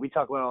going to do. Like we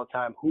talk about all the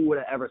time, who would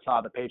have ever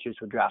thought the Patriots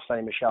would draft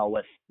Sonny Michel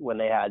when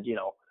they had,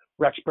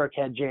 Rex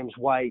Burkhead, James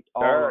White,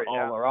 all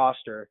on the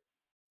roster.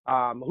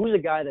 Who's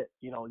a guy that,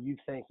 you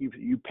think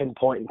you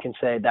pinpoint and can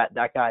say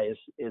that guy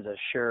is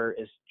sure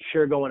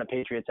going to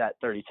Patriots at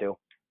 32?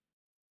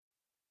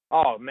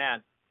 Oh,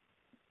 man.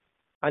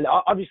 And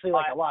obviously, a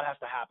lot has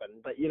to happen,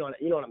 but you know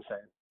what I'm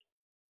saying.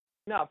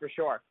 No, for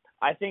sure.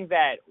 I think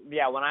that,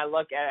 when I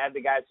look at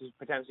the guys who's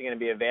potentially going to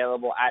be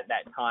available at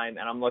that time,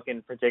 and I'm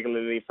looking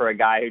particularly for a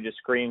guy who just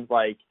screams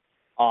like,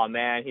 oh,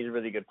 man, he's a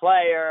really good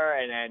player,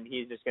 and then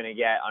he's just going to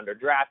get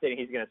underdrafted, and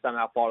he's going to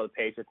somehow fall to the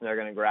Patriots, and they're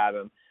going to grab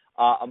him.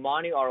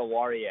 Amani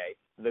Oruwariye,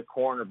 the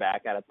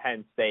cornerback out of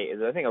Penn State,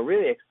 is, I think, a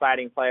really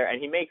exciting player, and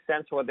he makes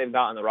sense for what they've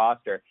got on the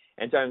roster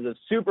in terms of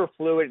super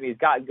fluid, and he's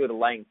got good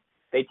length.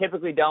 They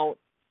typically don't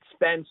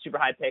spend super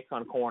high picks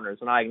on corners,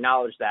 and I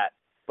acknowledge that.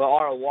 But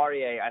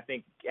Oruwariye, I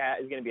think,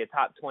 is going to be a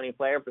top 20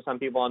 player for some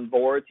people on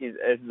boards. This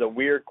is a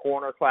weird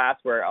corner class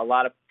where a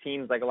lot of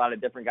teams like a lot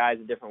of different guys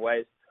in different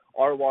ways.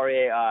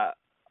 Oruwariye, a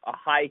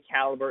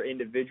high-caliber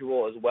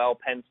individual as well.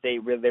 Penn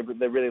State,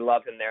 they really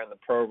love him there in the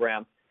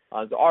program.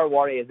 So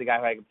Oruwariye is the guy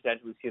who I could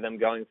potentially see them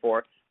going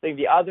for. I think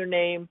the other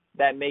name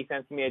that makes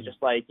sense to me is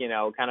just like,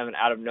 kind of an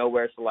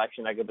out-of-nowhere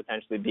selection that could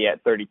potentially be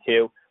at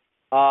 32.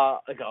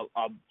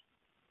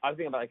 I was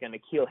thinking about like a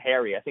N'Keal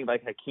Harry. I think about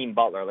like Hakeem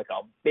Butler, like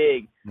a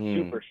big,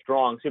 super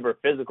strong, super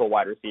physical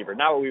wide receiver.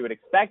 Not what we would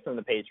expect from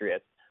the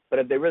Patriots, but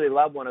if they really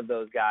love one of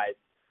those guys,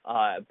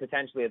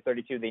 potentially at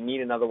 32, they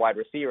need another wide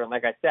receiver. And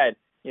like I said,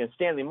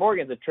 Stanley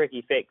Morgan's a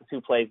tricky fit because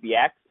who plays the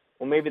X?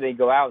 Well, maybe they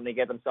go out and they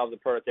get themselves a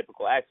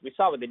prototypical X. We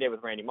saw what they did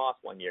with Randy Moss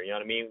one year. You know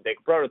what I mean? They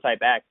prototype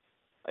X.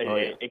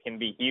 It can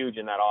be huge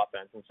in that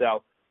offense. And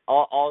so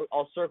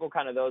I'll circle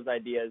kind of those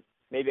ideas.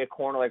 Maybe a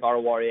corner like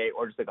Oruwariye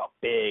or just like a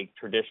big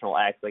traditional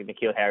X like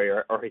N'Keal Harry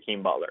or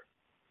Hakeem Butler.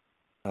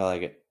 I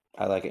like it.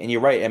 And you're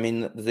right. I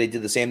mean, they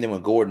did the same thing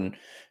with Gordon.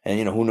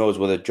 And, who knows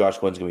whether Josh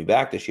Gordon's going to be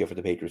back this year for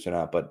the Patriots or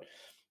not. But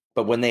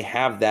when they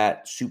have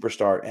that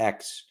superstar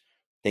X,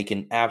 they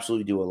can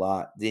absolutely do a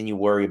lot. Then you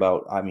worry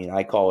about,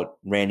 I call it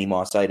Randy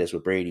Moss-itis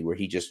with Brady, where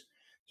he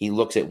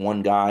looks at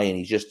one guy and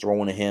he's just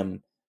throwing to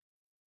him,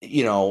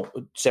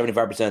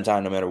 75% of the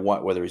time, no matter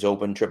what, whether he's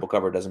open, triple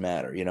cover, doesn't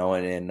matter,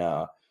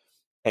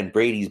 and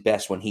Brady's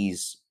best when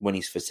he's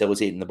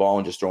facilitating the ball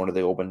and just throwing to the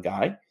open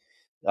guy.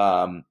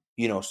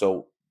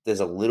 So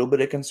there's a little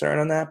bit of concern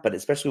on that, but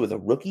especially with a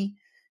rookie,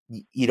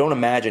 you don't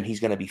imagine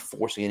he's going to be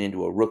forcing it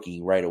into a rookie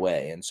right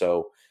away. And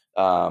so,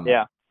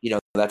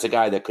 that's a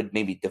guy that could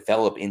maybe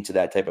develop into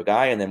that type of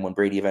guy. And then when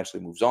Brady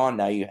eventually moves on,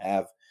 now you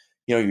have,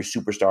 your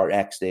superstar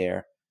X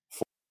there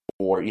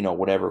for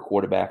whatever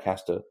quarterback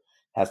has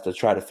to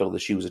try to fill the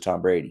shoes of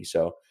Tom Brady.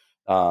 So,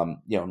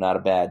 not a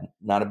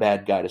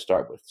bad guy to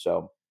start with.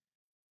 So,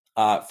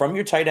 from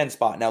your tight end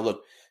spot, now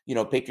look,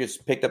 Patriots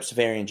picked up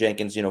Safarian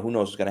Jenkins. Who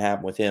knows what's going to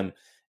happen with him?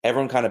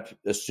 Everyone kind of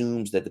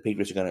assumes that the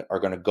Patriots are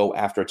going to go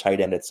after a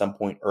tight end at some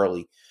point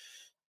early.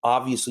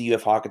 Obviously, you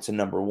have Hockenson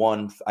number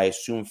 1. I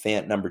assume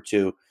Fant number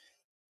 2.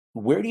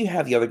 Where do you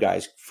have the other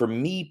guys? For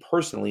me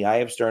personally, I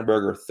have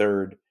Sternberger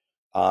 3rd,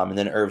 and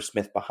then Irv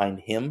Smith behind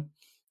him.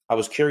 I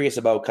was curious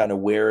about kind of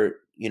where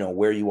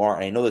you are,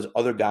 and I know there's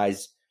other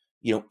guys,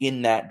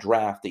 in that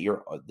draft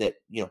that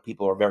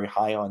people are very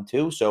high on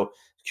too. So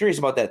curious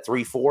about that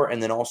 3-4,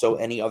 and then also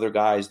any other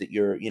guys that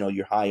you're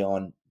high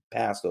on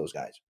past those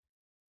guys.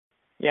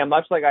 Yeah,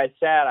 much like I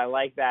said, I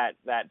like that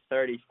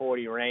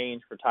 30-40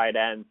 range for tight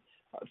ends.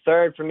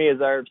 3rd for me is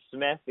Irv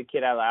Smith, the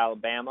kid out of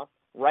Alabama.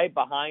 Right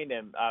behind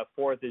him,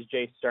 fourth is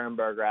Jay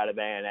Sternberger out of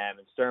A&M,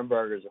 and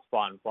Sternberger's a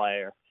fun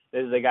player.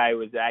 This is a guy who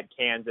was at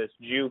Kansas,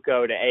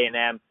 JUCO to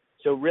A&M,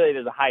 so really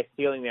there's a high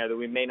ceiling there that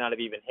we may not have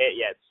even hit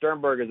yet.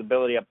 Sternberger's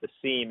ability up the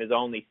seam is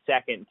only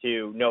second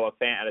to Noah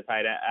Fant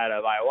out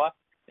of Iowa,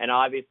 and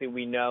obviously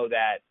we know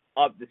that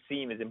up the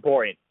seam is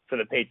important for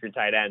the Patriot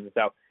tight ends.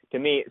 So to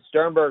me,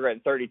 Sternberger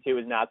at 32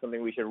 is not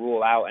something we should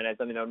rule out, and it's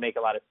something that would make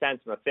a lot of sense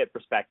from a fit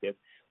perspective.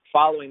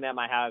 Following them,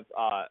 I have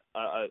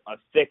a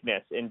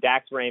thickness in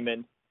Dax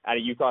Raymond out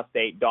of Utah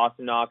State,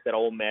 Dawson Knox at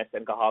Ole Miss,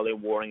 and Kahale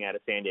Warring out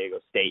of San Diego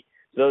State.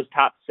 So those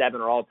top 7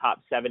 are all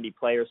top 70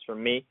 players for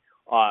me.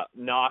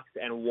 Knox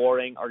and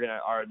Warring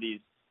are these,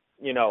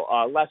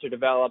 lesser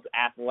developed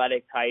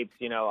athletic types,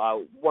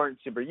 weren't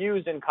super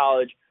used in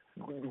college.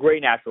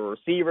 Great natural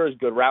receivers,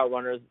 good route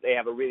runners. They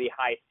have a really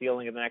high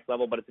ceiling at the next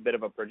level, but it's a bit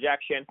of a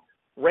projection.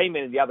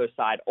 Raymond is the other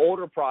side,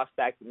 older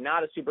prospect,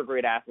 not a super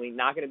great athlete,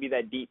 not going to be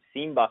that deep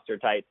seam buster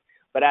type,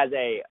 but as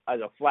a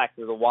flex,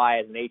 as a Y,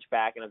 as an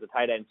H-back, and as a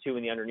tight end too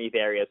in the underneath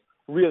areas,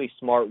 really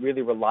smart,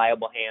 really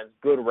reliable hands,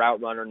 good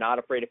route runner, not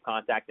afraid of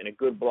contact, and a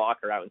good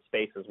blocker out in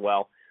space as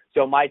well.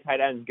 So my tight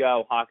ends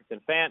go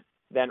Hockenson Fant,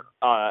 then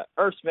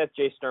Irv Smith,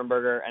 Jay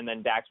Sternberger, and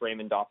then Dax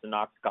Raymond, Dawson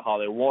Knox,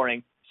 Kahale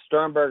Warring.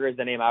 Sternberger is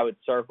the name I would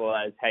circle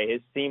as, hey, his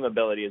seam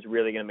ability is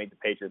really going to make the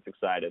Patriots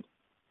excited.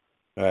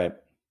 All right.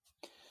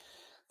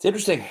 It's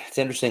interesting. It's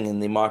interesting. In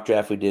the mock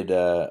draft we did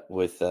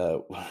with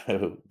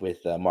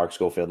Mark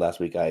Schofield last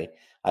week, I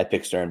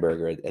picked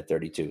Sternberger at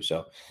 32.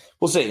 So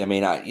we'll see. I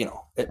mean,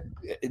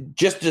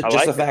 just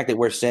the fact that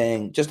we're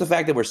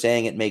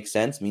saying it makes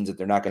sense means that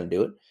they're not going to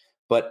do it.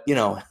 But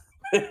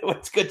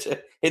it's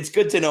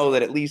good to know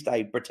that at least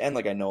I pretend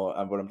like I know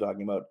what I'm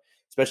talking about.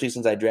 Especially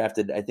since I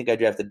drafted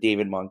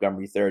David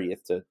Montgomery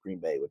 30th to Green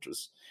Bay, which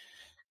was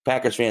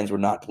Packers fans were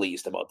not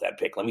pleased about that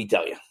pick. Let me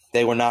tell you,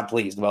 they were not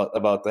pleased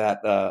about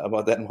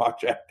that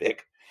mock draft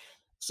pick.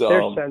 So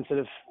they're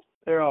sensitive.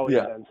 They're always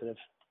sensitive.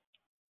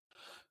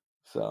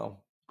 So,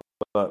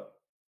 but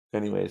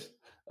anyways,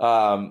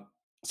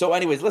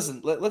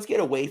 listen. Let's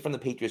get away from the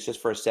Patriots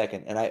just for a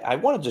second, and I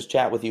want to just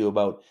chat with you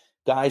about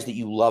guys that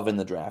you love in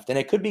the draft, and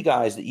it could be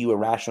guys that you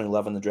irrationally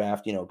love in the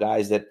draft.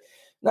 Guys that.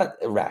 Not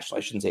irrational,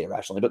 I shouldn't say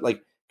irrationally, but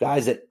like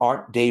guys that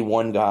aren't day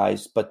one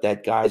guys, but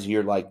that guys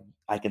you're like,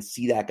 I can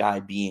see that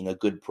guy being a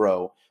good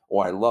pro,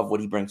 or I love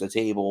what he brings to the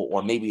table,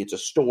 or maybe it's a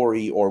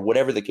story, or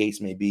whatever the case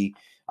may be.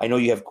 I know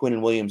you have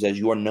Quinnen Williams as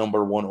your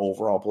number 1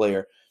 overall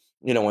player,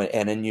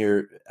 and in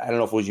your, I don't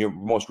know if it was your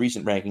most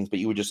recent rankings, but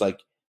you were just like,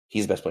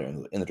 he's the best player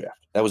in the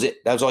draft. That was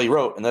it. That was all you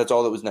wrote, and that's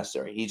all that was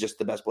necessary. He's just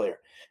the best player.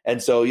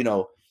 And so,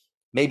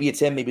 maybe it's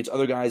him, maybe it's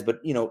other guys,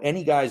 but,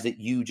 any guys that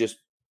you just,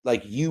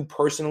 like you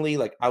personally,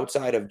 like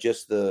outside of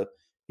just the,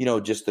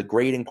 just the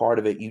grading part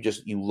of it,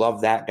 you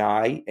love that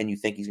guy and you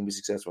think he's going to be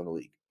successful in the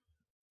league.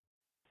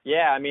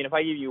 Yeah, I mean, if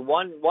I give you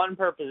one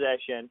per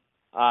possession,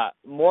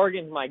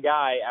 Morgan's my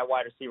guy at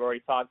wide receiver. Already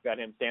talked about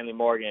him, Stanley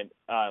Morgan,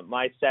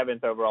 my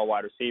 7th overall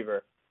wide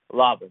receiver.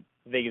 Love him.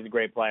 I think he's a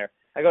great player.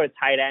 I go to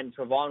tight end,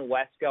 Trevon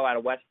Wesco out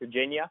of West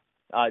Virginia.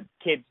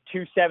 Kid's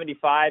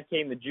 275,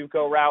 came the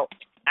JUCO route.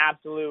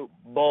 Absolute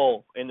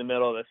bull in the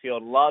middle of the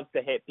field. Loves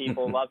to hit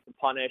people, loves to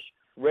punish.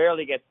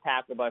 Rarely gets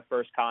tackled by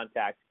first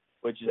contact,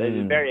 which is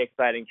a very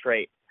exciting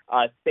trait.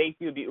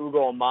 Safety would be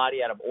Ugo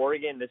Amadi out of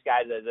Oregon. This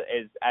guy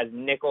is as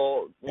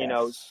nickel,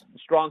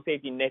 strong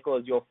safety nickel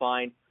as you'll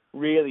find.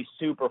 Really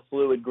super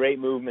fluid, great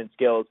movement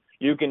skills.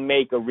 You can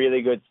make a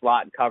really good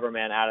slot cover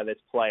man out of this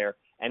player,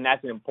 and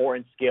that's an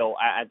important skill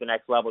at the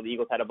next level. The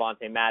Eagles had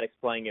Avonte Maddox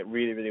playing it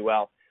really, really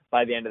well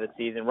by the end of the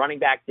season. Running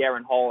back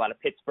Darren Hall out of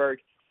Pittsburgh,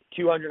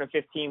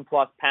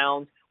 215-plus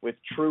pounds, with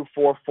true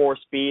 4.4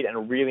 speed and a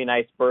really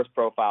nice burst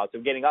profile.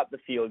 So getting up the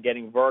field,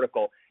 getting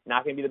vertical,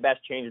 not going to be the best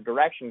change of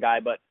direction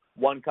guy, but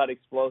one-cut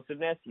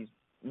explosiveness. He's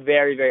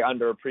very, very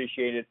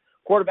underappreciated.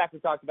 Quarterback, we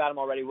talked about him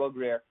already, Will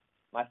Grier,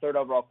 my 3rd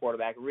overall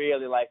quarterback.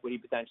 Really like what he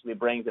potentially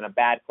brings in a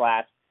bad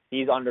class.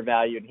 He's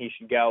undervalued, and he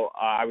should go,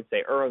 I would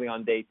say, early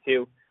on day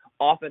 2.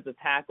 Offensive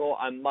tackle,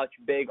 I'm much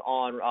big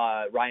on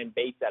Ryan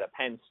Bates out of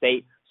Penn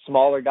State.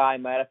 Smaller guy,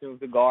 might have to move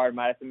to guard,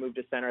 might have to move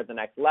to center at the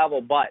next level,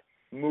 but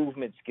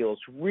movement skills,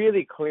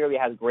 really clearly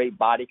has great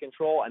body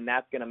control, and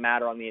that's going to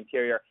matter on the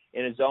interior.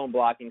 In a zone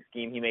blocking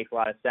scheme, he makes a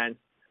lot of sense.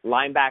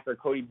 Linebacker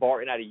Cody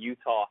Barton out of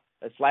Utah,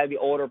 a slightly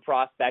older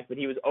prospect, but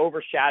he was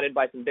overshadowed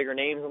by some bigger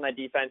names on that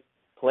defense,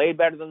 played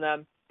better than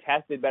them,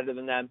 tested better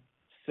than them,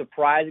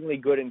 surprisingly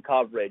good in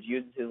coverage,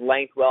 uses his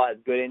length well, has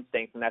good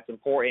instincts, and that's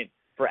important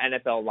for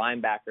NFL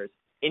linebackers.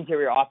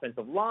 Interior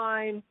offensive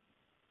line,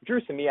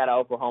 Drew Samia out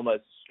of Oklahoma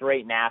is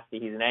straight nasty.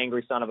 He's an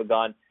angry son of a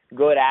gun.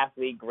 Good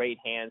athlete, great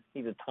hands.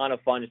 He's a ton of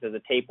fun just as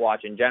a tape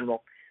watch in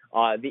general.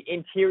 The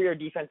interior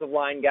defensive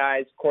line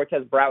guys,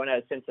 Cortez Broughton out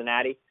of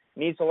Cincinnati,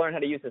 needs to learn how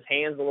to use his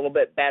hands a little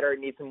bit better,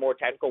 needs some more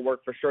technical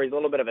work for sure. He's a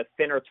little bit of a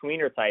thinner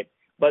tweener type,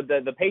 but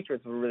the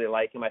Patriots would really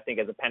like him, I think,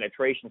 as a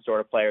penetration sort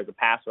of player, as a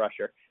pass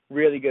rusher.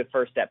 Really good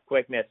first step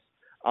quickness.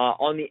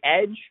 On the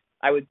edge,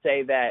 I would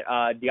say that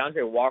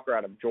DeAndre Walker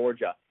out of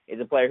Georgia is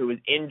a player who was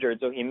injured,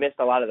 so he missed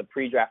a lot of the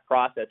pre-draft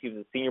process. He was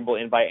a Senior Bowl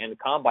invite and a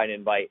Combine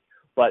invite.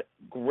 but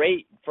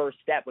great first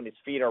step when his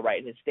feet are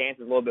right. His stance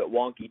is a little bit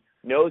wonky,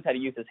 knows how to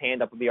use his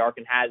hand up with the arc,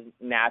 and has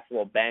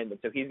natural bend. And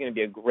so he's going to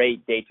be a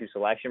great day 2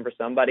 selection for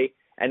somebody.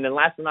 And then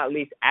last but not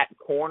least, at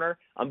corner,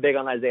 I'm big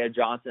on Isaiah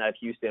Johnson out of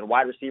Houston.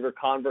 Wide receiver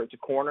convert to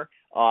corner,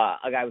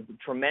 a guy with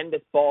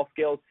tremendous ball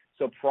skills,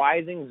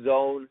 surprising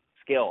zone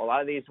skill. A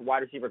lot of these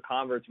wide receiver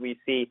converts we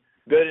see,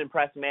 good in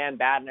press man,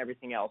 bad in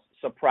everything else.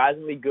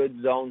 Surprisingly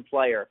good zone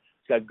player.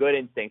 He's got good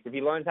instincts. If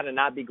he learns how to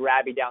not be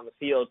grabby down the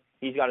field,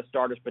 he's got a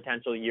starter's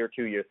potential year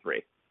 2, year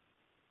 3.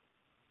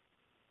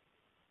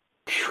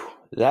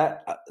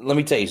 That let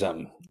me tell you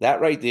something.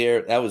 That right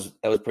there, that was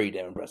pretty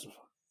damn impressive.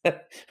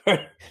 For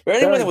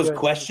anyone that was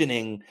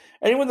questioning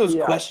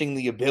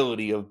the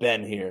ability of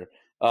Ben here,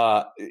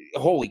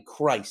 holy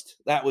Christ,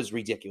 that was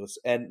ridiculous.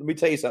 And let me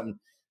tell you something,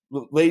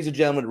 ladies and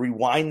gentlemen,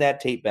 rewind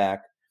that tape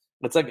back.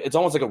 It's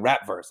almost like a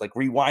rap verse. Like,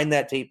 rewind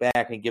that tape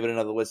back and give it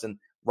another listen.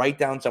 Write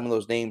down some of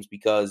those names,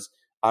 because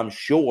I'm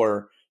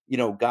sure,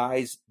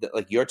 guys that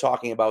like you're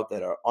talking about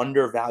that are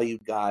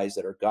undervalued guys,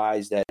 that are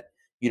guys that,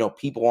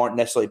 people aren't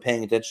necessarily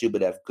paying attention to,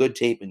 but have good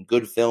tape and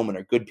good film and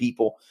are good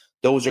people.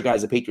 Those are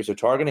guys the Patriots are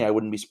targeting. I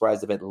wouldn't be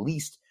surprised if at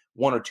least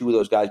 1 or 2 of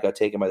those guys got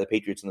taken by the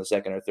Patriots in the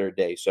second or third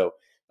day. So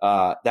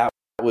that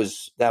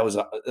was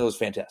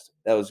fantastic.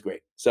 That was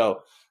great.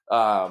 So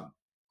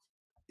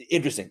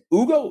interesting.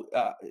 Ugo,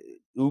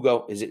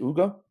 is it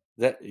Ugo?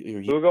 Is that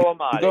Ugo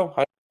Amadi? Ugo?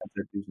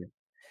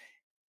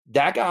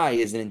 That guy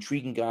is an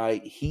intriguing guy.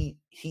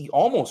 He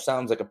almost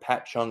sounds like a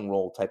Pat Chung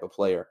role type of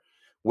player,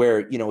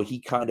 where he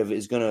kind of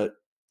is going to,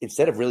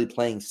 instead of really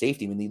playing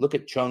safety, when you look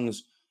at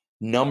Chung's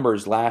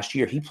numbers last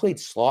year, he played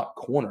slot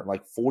corner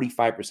like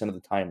 45% of the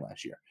time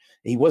last year.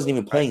 And he wasn't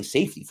even playing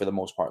safety for the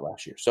most part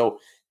last year. So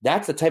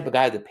that's the type of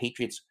guy the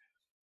Patriots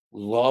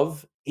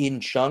love in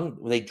Chung.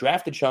 When they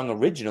drafted Chung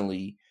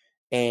originally,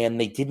 and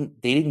they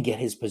didn't get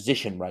his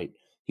position right.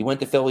 He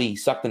went to Philly, he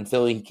sucked in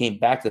Philly, he came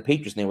back to the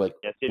Patriots, and they were like,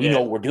 yes, we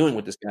know what we're doing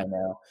with this guy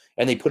now.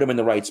 And they put him in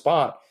the right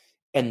spot.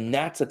 And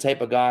that's the type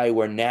of guy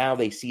where now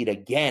they see it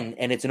again,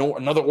 and it's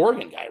another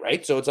Oregon guy,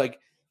 right? So it's like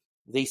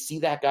they see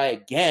that guy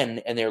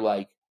again, and they're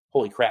like,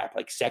 holy crap,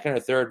 like second or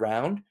third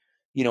round,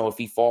 if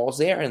he falls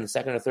there in the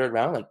second or third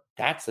round, like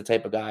that's the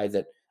type of guy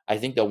that I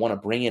think they'll want to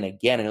bring in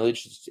again. And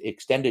it's just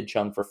extended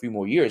Chung for a few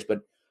more years.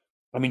 But,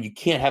 I mean, you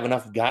can't have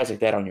enough guys like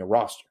that on your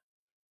roster.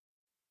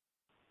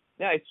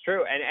 No, it's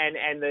true.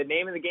 And the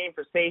name of the game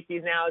for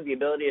safeties now is the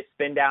ability to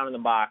spin down in the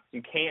box.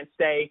 You can't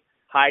stay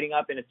hiding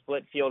up in a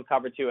split field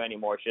cover 2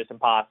 anymore. It's just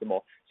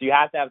impossible. So you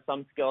have to have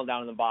some skill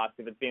down in the box,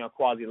 if it's being a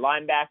quasi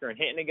linebacker and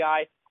hitting a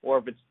guy, or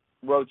if it's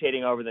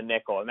rotating over the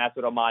nickel. And that's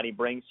what Amadi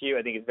brings to you.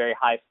 I think he's a very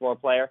high floor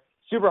player.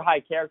 Super high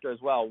character as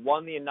well.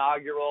 Won the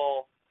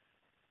inaugural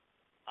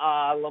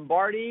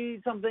Lombardi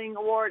something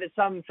award. It's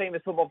some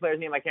famous football player's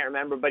name, I can't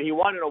remember, but he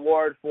won an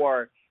award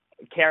for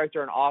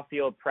character and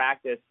off-field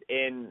practice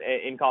in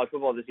college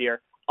football this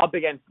year, up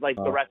against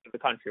the rest of the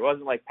country. It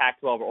wasn't like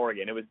Pac-12 or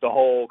Oregon. It was the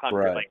whole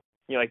country. Right.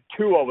 Like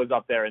Tua was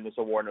up there in this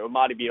award, and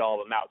Amadi beat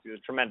all of them out. He was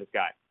a tremendous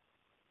guy.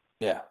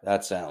 Yeah,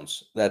 that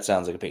sounds like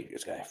a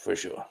Patriots guy for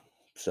sure.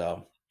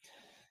 So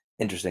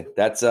interesting.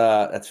 That's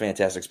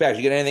fantastic. Spags,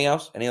 you got anything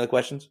else? Any other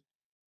questions?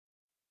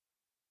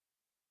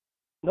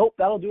 Nope,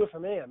 that'll do it for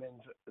me. I mean,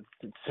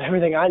 it's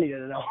everything I needed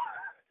to know.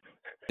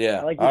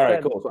 Yeah. Like all said,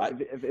 right, cool. So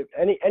if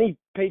any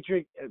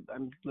Patriot,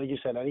 like you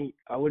said,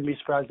 I wouldn't be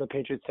surprised if the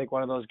Patriots take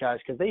one of those guys,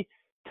 because they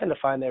tend to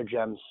find their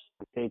gems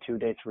day 2,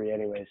 day 3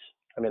 anyways.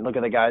 I mean, look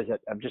at the guys that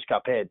have just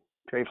got paid.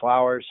 Trey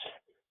Flowers,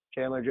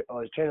 Chandler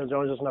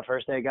Jones isn't a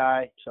first-day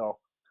guy, so.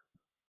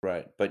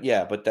 Right, but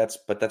that's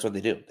what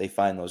they do. They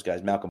find those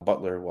guys. Malcolm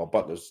Butler, well,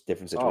 Butler's a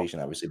different situation,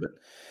 obviously, but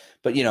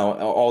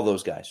all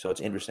those guys. So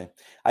it's interesting.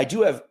 I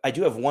do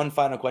have one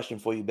final question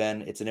for you,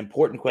 Ben. It's an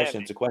important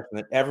question. It's a question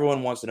that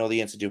everyone wants to know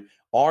the answer to.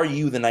 Are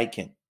you the Night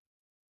King?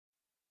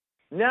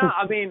 No,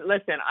 I mean,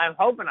 listen, I'm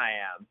hoping I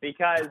am,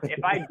 because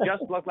if I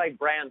just look like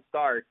Bran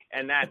Stark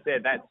and that's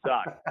it, that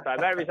sucks. So I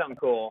better be something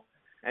cool.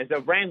 And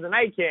so Bran's the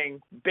Night King,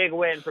 big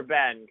win for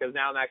Ben, because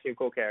now I'm actually a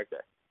cool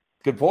character.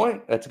 Good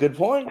point. That's a good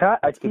point.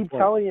 I keep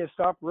telling you,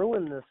 stop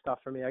ruining this stuff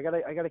for me. I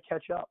gotta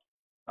catch up.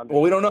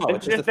 Well, we don't know.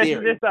 It's just a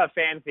theory. This is just a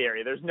fan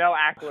theory. There's no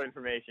actual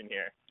information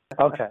here.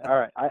 Okay, all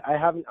right. I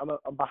haven't.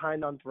 I'm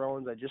behind on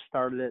Thrones. I just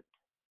started it.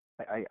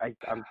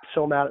 I'm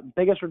so mad.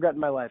 Biggest regret in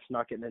my life is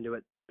not getting into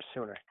it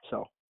sooner.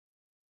 So.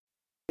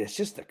 It's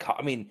just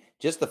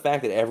just the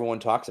fact that everyone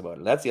talks about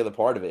it. That's the other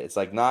part of it. It's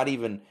like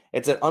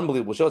it's an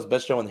unbelievable show. It's the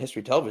best show in the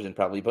history of television,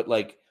 probably, but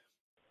like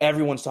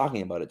everyone's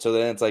talking about it. So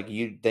then it's like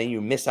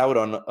you miss out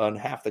on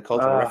half the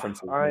cultural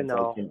references. I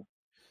know.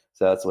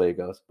 So that's the way it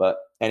goes. But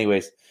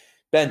anyways,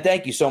 Ben,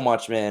 thank you so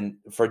much, man,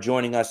 for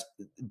joining us.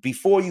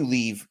 Before you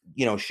leave,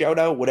 shout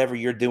out whatever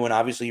you're doing.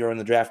 Obviously you're in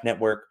the Draft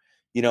Network,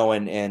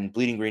 and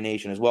Bleeding Green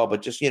Nation as well,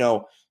 but just,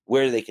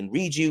 where they can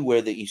read you,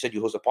 you said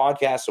you host a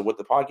podcast, so what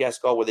the podcast is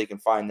called, where they can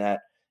find that.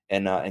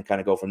 And kind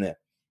of go from there.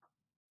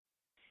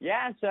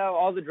 Yeah, so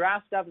all the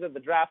draft stuff is at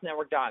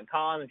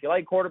thedraftnetwork.com. If you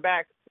like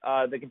quarterbacks,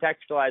 the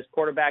contextualized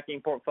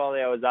quarterbacking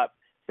portfolio is up.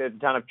 There's a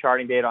ton of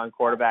charting data on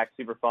quarterbacks,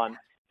 super fun.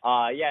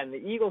 And the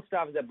Eagles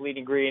stuff is at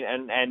Bleeding Green,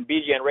 and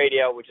BGN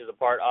Radio, which is a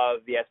part of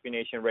the SB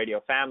Nation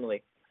radio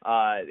family,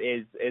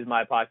 is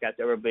my podcast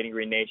over at Bleeding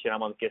Green Nation.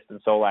 I'm on the Gistin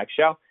Solak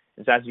show.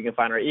 And so as you can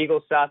find our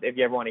Eagles stuff if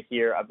you ever want to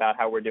hear about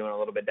how we're doing a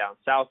little bit down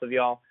south of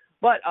y'all.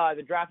 But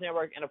the Draft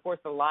Network and, of course,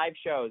 the live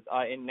shows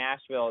in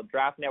Nashville.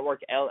 Draft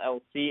Network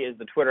LLC is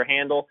the Twitter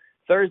handle.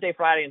 Thursday,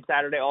 Friday, and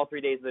Saturday, all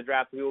 3 days of the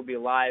draft, we will be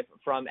live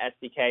from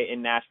SDK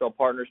in Nashville,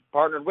 partnered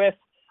with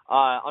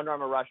Under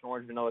Armour Rush and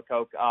Orange Vanilla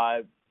Coke,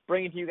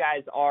 bringing to you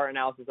guys our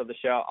analysis of the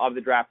show, of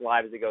the draft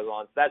live as it goes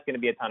on. So that's going to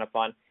be a ton of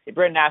fun. If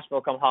you're in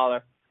Nashville, come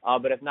holler.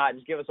 But if not,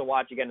 just give us a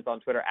watch. Again, it's on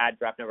Twitter at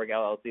Draft Network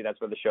LLC.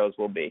 That's where the shows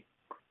will be.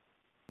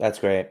 That's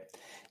great.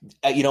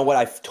 You know what?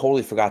 I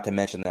totally forgot to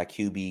mention that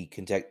QB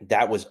contact.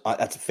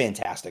 That's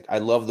fantastic. I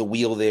love the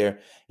wheel there.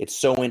 It's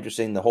so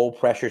interesting. The whole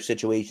pressure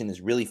situation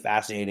is really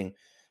fascinating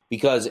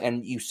because,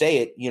 and you say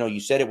it, you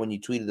said it when you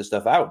tweeted the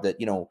stuff out that,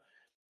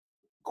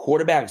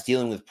 quarterbacks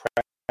dealing with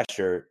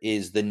pressure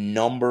is the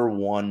number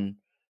one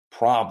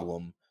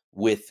problem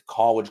with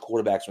college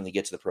quarterbacks when they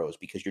get to the pros,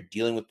 because you're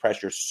dealing with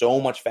pressure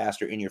so much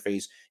faster in your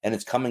face and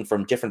it's coming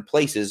from different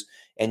places,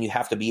 and you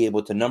have to be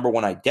able to, number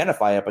one,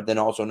 identify it, but then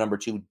also, number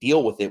two,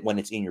 deal with it when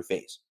it's in your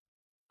face.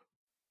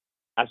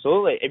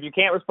 Absolutely. If you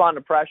can't respond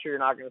to pressure, you're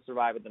not going to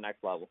survive at the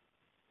next level.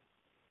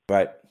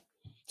 Right.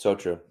 So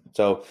true.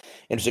 So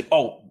interesting.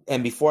 Oh,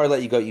 and before I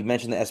let you go, you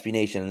mentioned the SB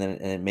Nation,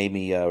 and it made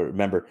me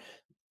remember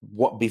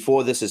what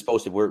before this is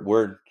posted.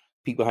 We're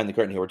peek behind the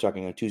curtain here. We're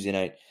talking on Tuesday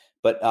night,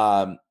 but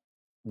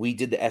we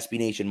did the SB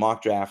Nation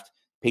mock draft.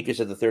 Patriots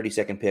had the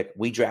 32nd pick.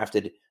 We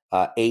drafted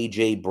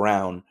A.J.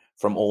 Brown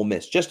from Ole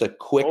Miss. Just a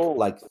quick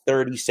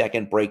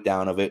 30-second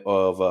breakdown of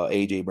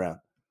A.J. Brown.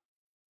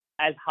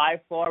 As high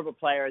floor of a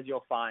player as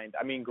you'll find.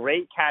 I mean,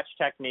 great catch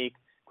technique,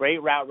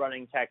 great route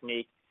running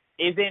technique.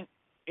 Isn't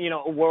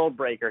a world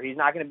breaker. He's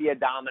not going to be a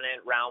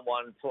dominant round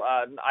one.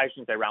 I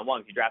shouldn't say round one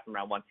if you draft him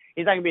round one.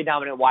 He's not going to be a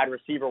dominant wide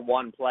receiver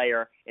one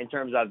player in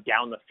terms of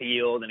down the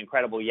field, an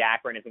incredible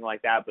yak or anything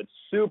like that, but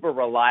super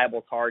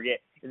reliable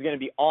target. He's going to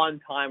be on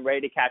time,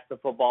 ready to catch the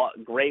football,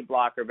 great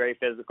blocker, very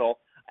physical.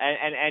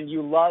 And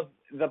you love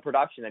the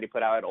production that he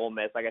put out at Ole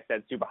Miss. Like I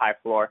said, super high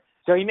floor.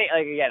 So he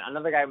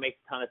another guy who makes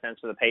a ton of sense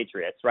for the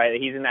Patriots, right?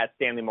 He's in that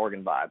Stanley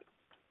Morgan vibe.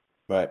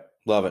 Right.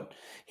 Love it.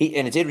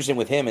 And it's interesting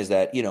with him is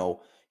that,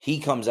 he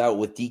comes out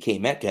with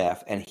DK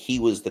Metcalf, and he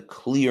was the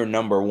clear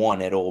number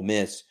one at Ole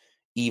Miss,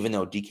 even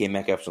though DK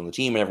Metcalf's on the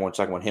team and everyone's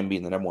talking about him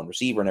being the number one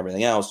receiver and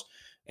everything else.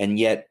 And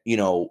yet,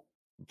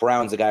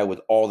 Brown's the guy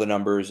with all the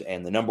numbers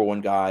and the number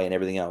one guy and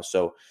everything else.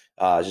 So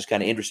it's just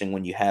kind of interesting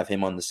when you have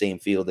him on the same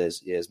field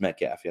as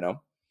Metcalf,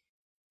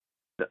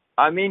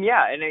 I mean,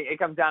 yeah, and it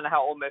comes down to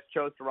how Ole Miss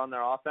chose to run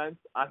their offense.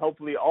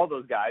 Hopefully all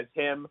those guys,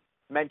 him,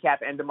 Metcalf,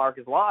 and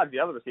DeMarcus Lodge, the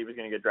other receiver, is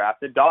going to get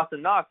drafted.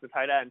 Dawson Knox, the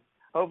tight end.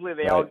 Hopefully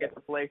they all get to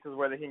places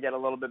where they can get a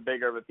little bit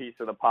bigger of a piece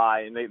of the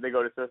pie, and they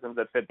go to systems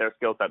that fit their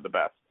skill set the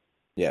best.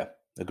 Yeah,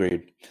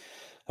 agreed.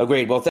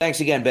 Well, thanks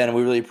again, Ben.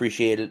 We really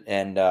appreciate it.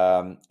 And,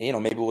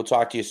 maybe we'll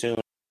talk to you soon.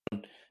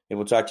 Maybe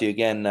we'll talk to you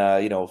again,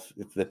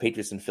 if the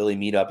Patriots and Philly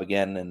meet up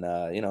again. And,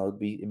 it'd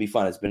be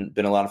fun. It's been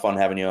a lot of fun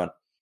having you on.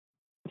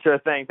 Sure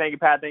thing. Thank you,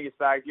 Pat. Thank you,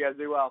 Spag. You guys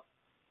do well.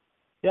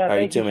 Yeah,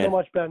 thank you so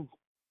much, Ben.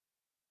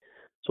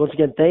 So once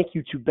again, thank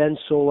you to Ben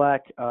Solak.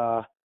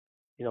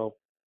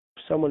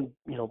 Someone,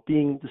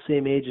 being the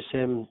same age as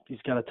him,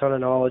 he's got a ton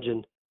of knowledge,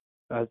 and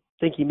I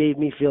think he made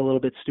me feel a little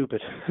bit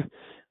stupid.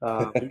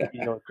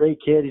 Great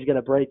kid. He's got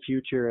a bright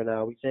future,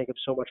 and we thank him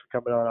so much for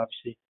coming on.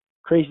 Obviously,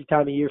 crazy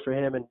time of year for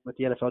him, and with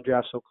the NFL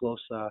draft so close,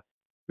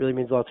 really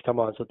means a lot to come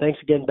on. So thanks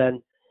again,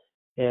 Ben.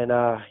 And,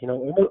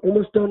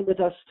 almost done with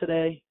us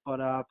today. But,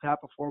 Pat,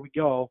 before we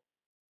go,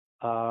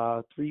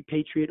 3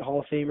 Patriot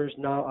Hall of Famers,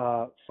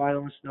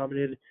 finalists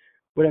nominated,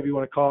 whatever you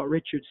want to call it: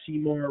 Richard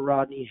Seymour,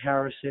 Rodney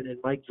Harrison, and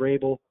Mike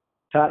Vrabel.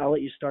 Pat, I'll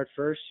let you start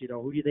first.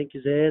 Who do you think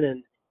is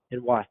in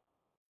and why?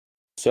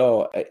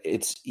 So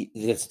it's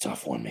a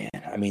tough one, man.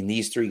 I mean,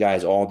 these 3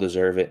 guys all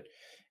deserve it.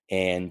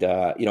 And,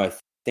 I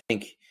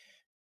think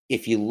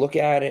if you look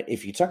at it,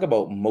 if you talk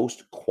about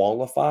most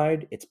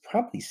qualified, it's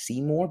probably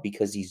Seymour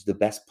because he's the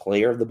best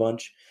player of the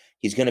bunch.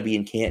 He's going to be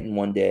in Canton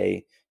one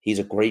day. He's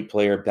a great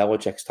player.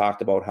 Belichick's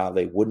talked about how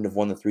they wouldn't have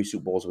won the 3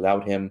 Super Bowls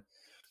without him.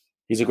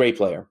 He's a great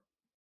player.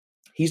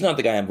 He's not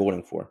the guy I'm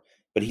voting for,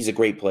 but he's a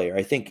great player.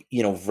 I think,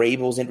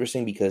 Vrabel's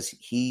interesting because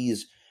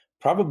he's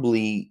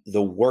probably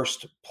the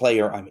worst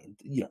player. I mean,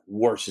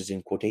 worse is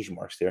in quotation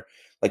marks there,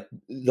 like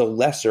the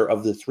lesser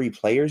of the 3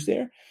 players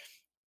there.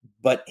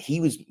 But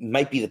he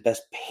might be the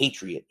best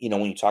Patriot,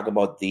 when you talk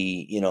about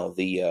the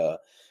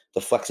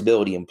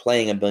flexibility and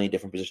playing a billion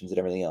different positions and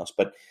everything else.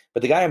 But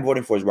the guy I'm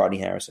voting for is Rodney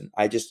Harrison.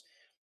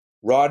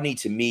 Rodney,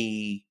 to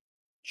me,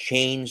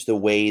 changed the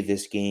way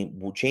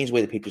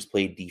the Patriots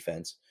played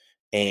defense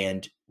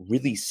and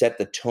really set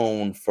the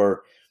tone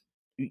for,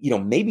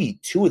 maybe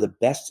 2 of the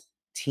best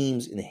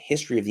teams in the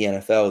history of the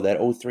NFL. That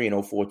 03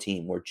 and 04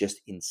 team were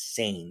just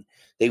insane.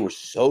 They were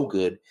so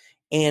good.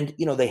 And,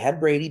 they had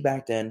Brady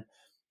back then,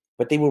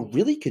 but they were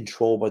really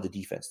controlled by the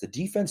defense. The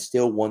defense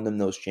still won them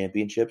those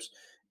championships.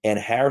 And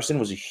Harrison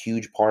was a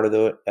huge part of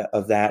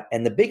that.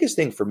 And the biggest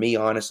thing for me,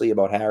 honestly,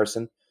 about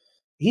Harrison,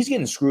 he's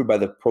getting screwed by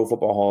the Pro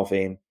Football Hall of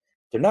Fame.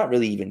 They're not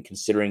really even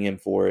considering him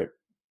for it.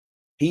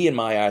 He, in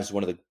my eyes, is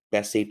one of the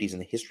best safeties in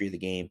the history of the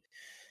game.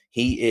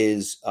 He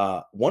is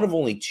one of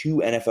only 2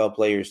 NFL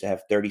players to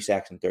have 30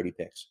 sacks and 30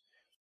 picks.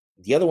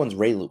 The other one's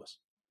Ray Lewis.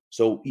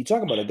 So you're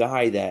talking about a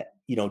guy that,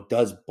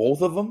 does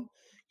both of them.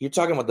 You're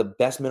talking about the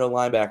best middle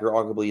linebacker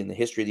arguably in the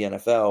history of the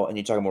NFL, and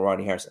you're talking about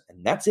Rodney Harrison.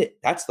 And that's it.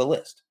 That's the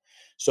list.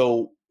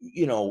 So,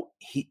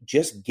 he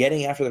just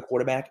getting after the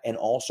quarterback and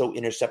also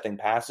intercepting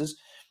passes,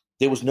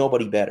 there was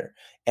nobody better.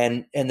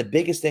 And the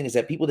biggest thing is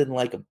that people didn't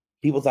like him.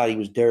 People thought he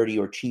was dirty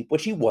or cheap,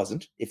 which he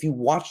wasn't. If you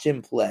watched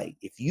him play,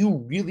 if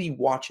you really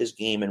watch his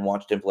game and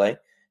watched him play,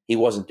 he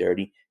wasn't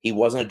dirty. He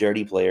wasn't a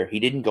dirty player. He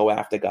didn't go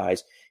after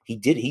guys.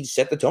 He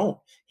set the tone.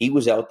 He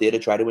was out there to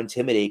try to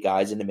intimidate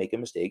guys into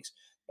making mistakes.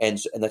 And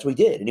that's what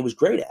he did. And he was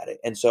great at it.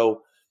 And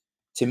so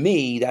to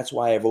me, that's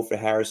why I vote for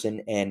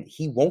Harrison. And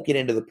he won't get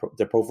into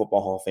the Pro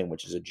Football Hall of Fame,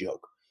 which is a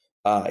joke.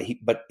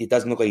 But it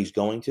doesn't look like he's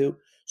going to.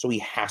 So he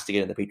has to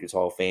get in the Patriots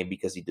Hall of Fame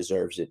because he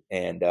deserves it.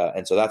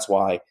 And so that's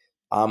why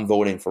I'm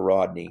voting for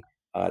Rodney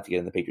to get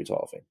in the Patriots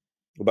Hall of Fame.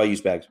 What about you,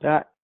 Spags?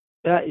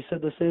 Yeah, you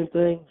said the same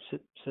thing.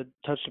 Said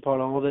touched upon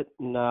all of it,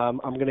 and I'm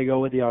going to go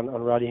with you on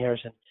Rodney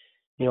Harrison.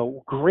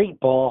 Great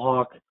ball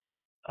hawk.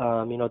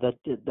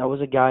 That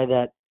was a guy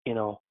that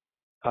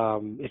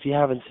if you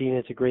haven't seen it,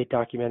 it's a great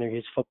documentary,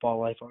 His Football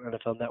Life on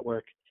NFL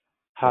Network.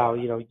 How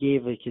he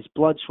gave his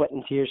blood, sweat,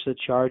 and tears to the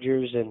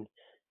Chargers, and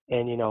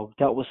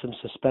dealt with some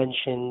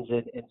suspensions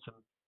and some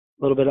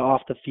little bit of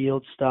off the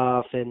field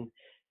stuff, and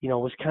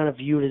was kind of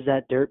viewed as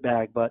that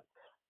dirtbag, but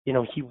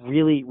he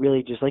really,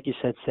 really, just like you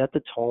said, set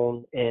the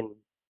tone and,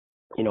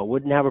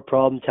 wouldn't have a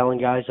problem telling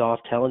guys off,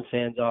 telling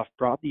fans off,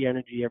 brought the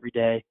energy every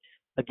day,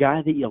 a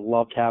guy that you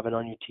loved having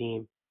on your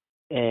team.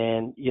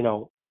 And,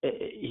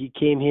 he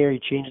came here, he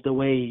changed the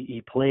way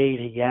he played,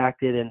 he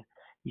acted, and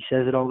he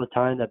says it all the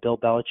time that Bill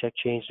Belichick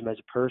changed him as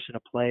a person,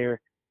 a player,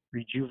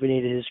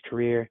 rejuvenated his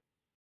career.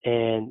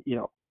 And,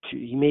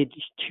 he made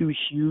 2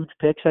 huge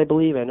picks, I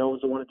believe. I know it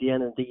was the one at the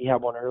end, and I think he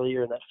had one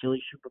earlier in that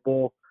Philly Super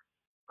Bowl.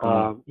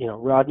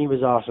 Rodney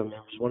was awesome. It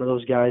was one of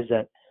those guys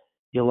that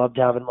you loved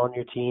having him on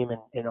your team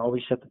and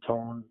always set the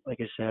tone, like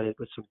I said,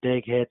 with some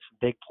big hits,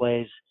 big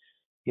plays.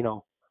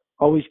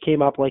 Always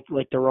came up like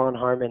Deron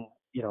Harmon,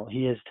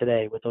 he is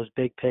today with those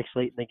big picks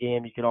late in the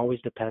game. You could always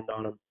depend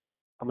on him.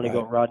 I'm going to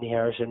go with Rodney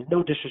Harrison.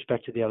 No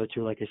disrespect to the other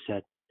 2, like I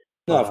said.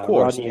 No, of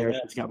course. Rodney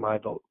Harrison's got my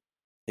vote.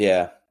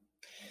 Yeah.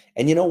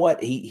 And you know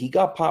what? He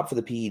got popped for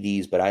the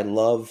PEDs, but I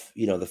love,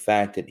 the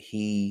fact that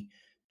he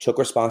took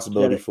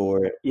responsibility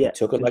for it. Yeah. He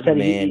took it like a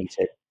man. He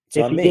said, it's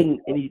on me.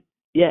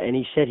 And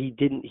he said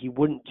he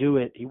wouldn't do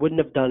it. He wouldn't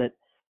have done it.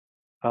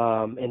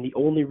 And the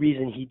only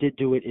reason he did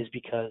do it is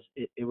because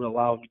it would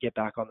allow him to get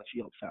back on the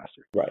field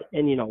faster. Right.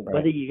 And,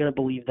 whether you're going to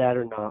believe that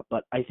or not,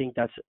 but I think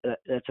that's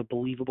a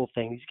believable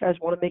thing. These guys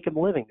want to make a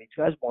living. These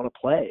guys want to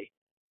play.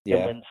 Yeah.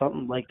 And when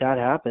something like that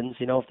happens,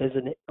 if there's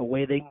a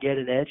way they can get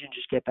an edge and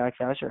just get back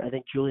faster, I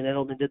think Julian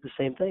Edelman did the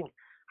same thing.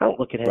 I don't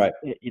look at him,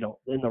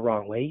 in the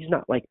wrong way. He's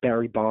not like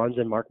Barry Bonds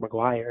and Mark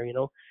McGwire,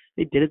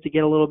 They did it to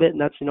get a little bit, and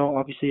that's,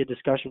 obviously a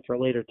discussion for a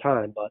later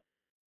time. But,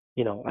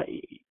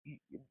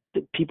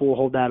 people will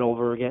hold that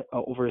over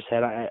his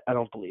head. I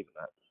don't believe in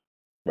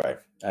that. Right.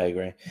 I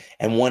agree.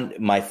 And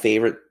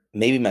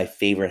maybe my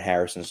favorite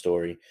Harrison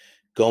story,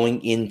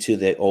 going into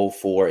the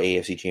 2004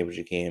 AFC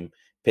Championship game,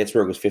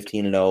 Pittsburgh was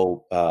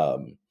 15-0.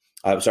 15-1.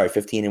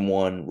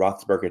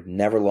 Roethlisberger had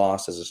never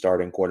lost as a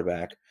starting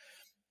quarterback.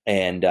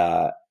 And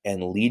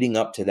leading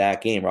up to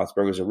that game,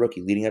 Roethlisberger's a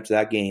rookie. Leading up to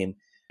that game,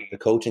 the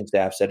coaching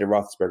staff said to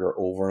Roethlisberger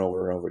over and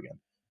over and over again,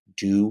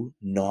 do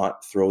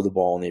not throw the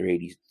ball near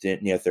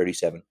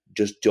 37.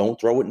 Just don't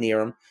throw it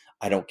near him.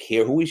 I don't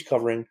care who he's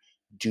covering.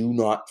 Do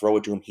not throw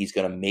it to him. He's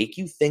going to make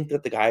you think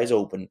that the guy is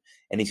open,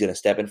 and he's going to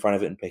step in front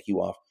of it and pick you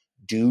off.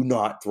 Do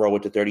not throw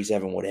it to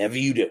 37, whatever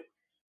you do.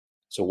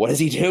 So what does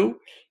he do?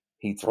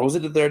 He throws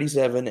it to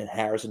 37, and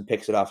Harrison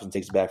picks it off and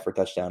takes it back for a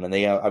touchdown. And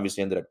they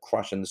obviously ended up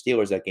crushing the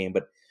Steelers that game.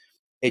 But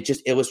it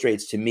just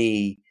illustrates to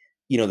me,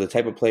 the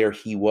type of player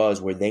he was,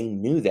 where they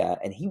knew that,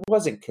 and he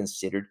wasn't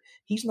considered.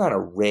 He's not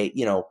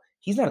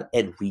he's not an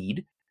Ed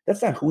Reed.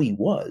 That's not who he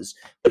was.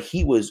 But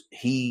he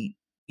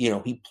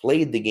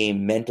played the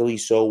game mentally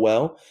so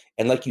well.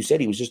 And like you said,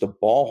 he was just a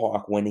ball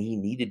hawk when he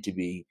needed to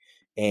be.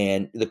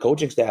 And the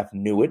coaching staff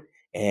knew it.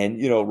 And,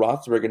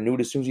 Roethlisberger knew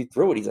it as soon as he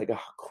threw it. He's like, oh,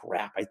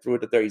 crap, I threw it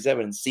to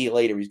 37, and see you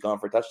later. He's gone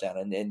for a touchdown.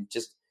 And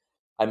just,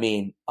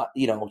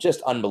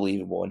 just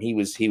unbelievable. And he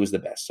was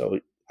the best. So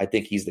I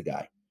think he's the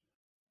guy.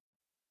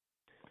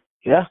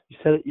 Yeah, you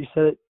said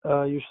it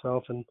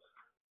yourself. And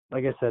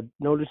like I said,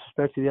 no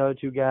disrespect to the other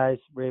 2 guys.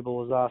 Vrabel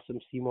was awesome.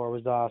 Seymour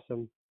was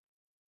awesome.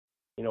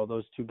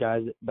 Those 2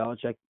 guys that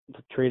Belichick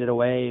traded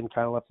away and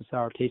kind of left a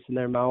sour taste in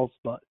their mouths.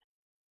 But,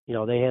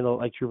 they handle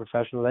it like true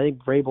professionals. I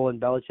think Vrabel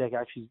and Belichick,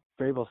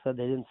 Vrabel said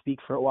they didn't speak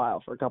for a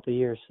while, for a couple of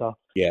years. So,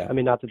 yeah. I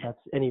mean, not that that's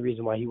any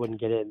reason why he wouldn't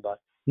get in, but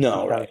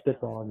no, right. Kind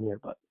of spitballing here.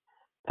 But,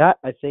 Pat,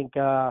 I think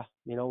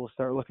we'll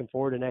start looking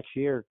forward to next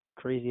year.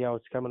 Crazy how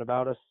it's coming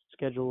about us.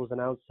 Schedule was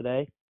announced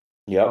today.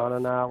 Yep.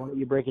 And why don't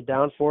you break it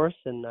down for us?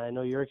 And I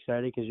know you're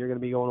excited because you're going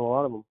to be going to a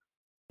lot of them.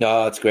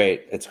 No, it's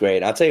great. It's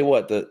great. I'll tell you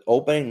what, the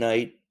opening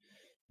night.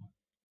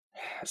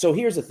 So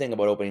here's the thing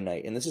about opening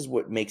night, and this is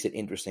what makes it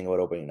interesting about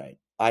opening night.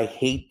 I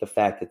hate the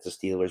fact that the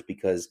Steelers,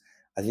 because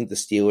I think the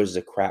Steelers is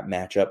a crap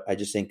matchup. I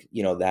just think,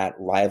 that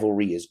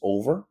rivalry is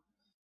over.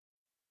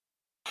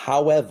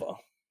 However,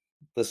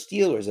 the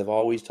Steelers have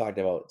always talked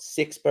about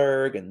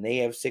Sixburg, and they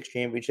have 6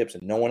 championships,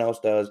 and no one else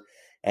does.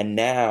 And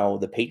now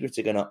the Patriots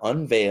are going to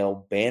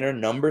unveil banner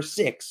number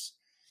 6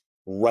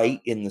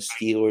 right in the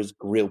Steelers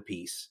grill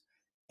piece.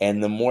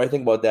 And the more I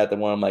think about that, the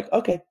more I'm like,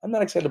 okay, I'm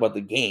not excited about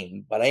the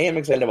game, but I am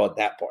excited about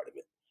that part of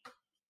it.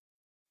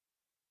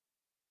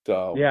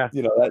 So, yeah,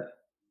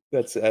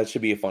 that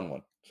should be a fun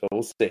one. So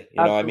we'll see. You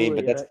Absolutely, know what I mean?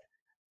 But that's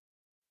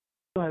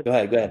Go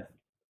ahead.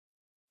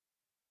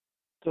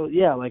 So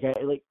yeah,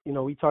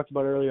 we talked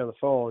about earlier on the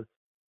phone.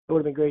 It would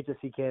have been great to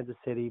see Kansas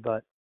City,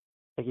 but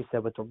like you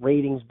said, with the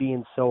ratings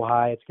being so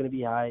high, it's going to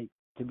be high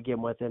to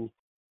begin with, and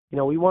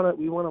we want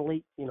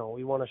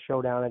a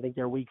showdown. I think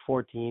they're week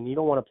 14. You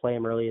don't want to play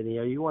them early in the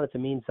year. You want it to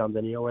mean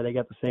something, where they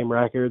get the same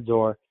records,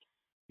 or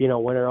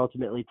winner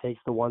ultimately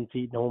takes the 1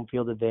 seed and home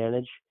field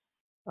advantage.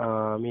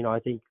 I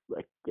think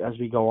as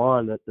we go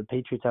on, that the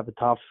Patriots have a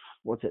tough,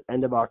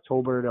 end of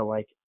October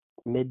to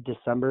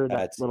mid-December,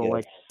 that little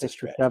 6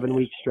 to 7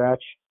 week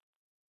stretch.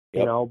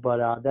 Yep.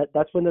 But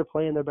that's when they're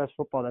playing their best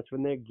football. That's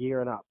when they're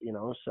gearing up.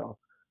 So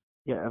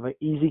yeah, have an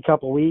easy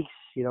couple weeks.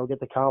 Get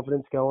the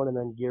confidence going, and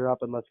then gear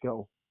up and let's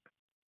go.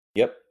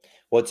 Yep.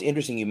 Well, it's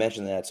interesting you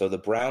mentioned that. So the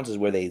Browns is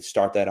where they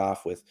start that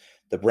off with.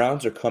 The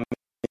Browns are coming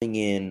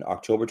in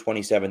October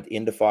 27th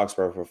into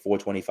Foxborough for a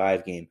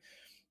 4:25 game.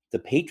 The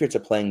Patriots are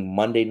playing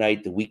Monday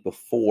night the week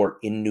before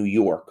in New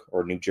York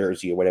or New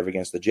Jersey or whatever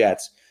against the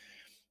Jets.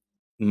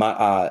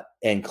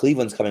 And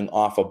Cleveland's coming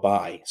off a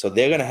bye. So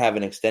they're going to have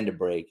an extended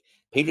break.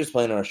 Patriots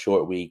playing on a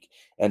short week.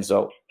 And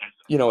so,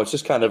 it's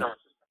just kind of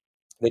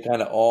 – they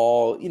kind of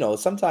all –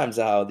 sometimes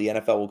how the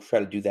NFL will try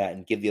to do that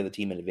and give the other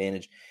team an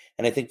advantage.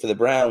 And I think for the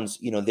Browns,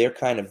 they're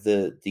kind of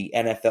the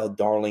NFL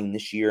darling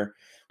this year,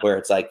 where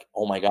it's like,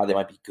 oh my God, they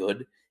might be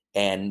good.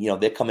 And,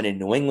 they're coming in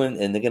New England,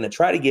 and they're going to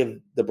try to give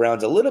the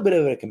Browns a little bit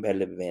of a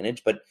competitive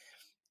advantage, but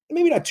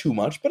maybe not too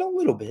much, but a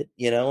little bit,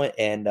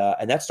 and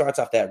that starts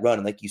off that run.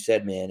 And like you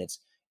said, man,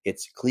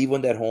 it's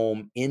Cleveland at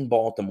home, in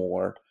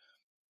Baltimore,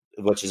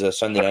 which is a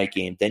Sunday night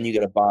game. Then you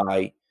get a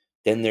bye.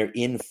 Then they're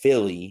in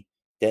Philly.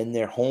 Then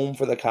they're home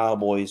for the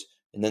Cowboys,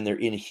 and then they're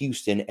in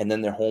Houston, and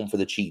then they're home for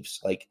the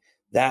Chiefs.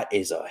 That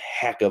is a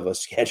heck of a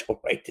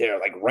schedule right there,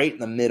 right in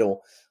the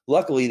middle.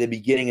 Luckily, the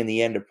beginning and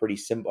the end are pretty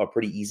simple, are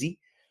pretty easy,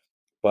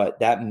 but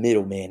that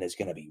middle, man, is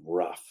going to be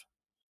rough.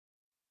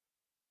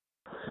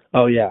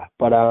 Oh yeah,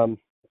 but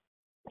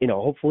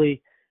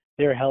hopefully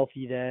they're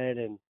healthy then,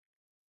 and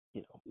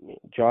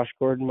Josh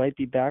Gordon might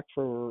be back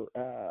for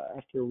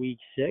after week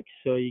 6,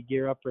 so you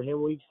gear up for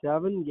him week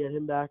 7, get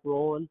him back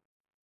rolling.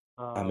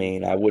 I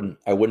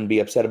wouldn't be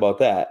upset about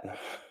that.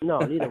 No,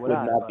 neither would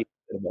I. Would not be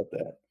upset about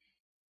that.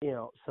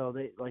 So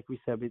they, like we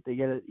said, they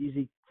get an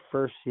easy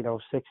first,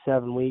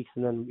 6-7 weeks,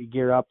 and then we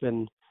gear up.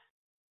 And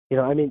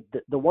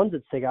the ones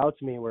that stick out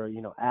to me were,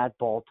 at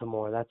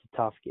Baltimore. That's a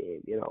tough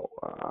game. Yeah.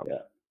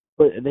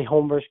 But they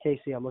home versus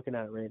KC. I'm looking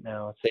at it right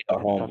now. They are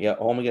home. Yeah,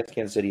 home against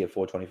Kansas City at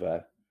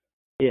 4:25.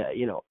 Yeah,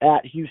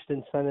 at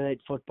Houston Sunday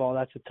Night Football.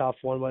 That's a tough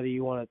one. Whether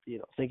you want to,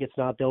 think it's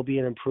not, they'll be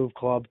an improved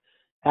club.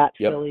 At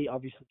Philly,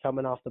 obviously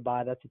coming off the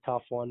bye, that's a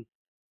tough one.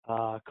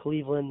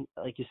 Cleveland,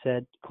 like you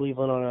said,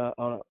 Cleveland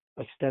on a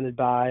extended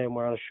bye, and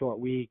we're on a short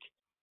week.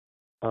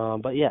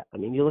 But yeah,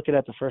 you look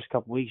at the first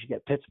couple weeks, you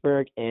get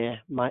Pittsburgh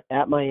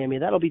at Miami.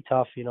 That'll be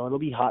tough. It'll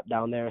be hot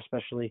down there,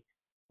 especially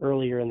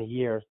earlier in the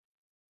year.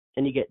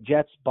 And you get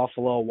Jets,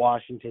 Buffalo,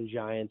 Washington,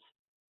 Giants,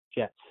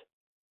 Jets.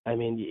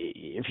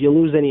 If you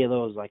lose any of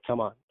those, come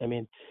on.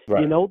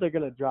 Right. They're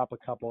going to drop a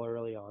couple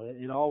early on.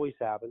 It always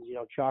happens.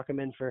 Chalk them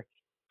in for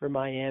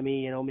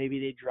Miami. Maybe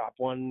they drop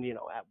one,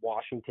 at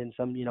Washington,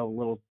 some,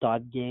 little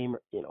dud game,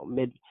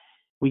 mid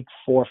week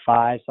 4 or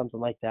 5, something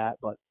like that.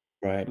 But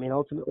right.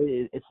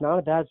 Ultimately, it's not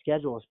a bad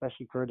schedule,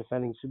 especially for a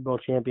defending Super Bowl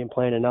champion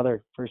playing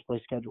another first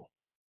place schedule.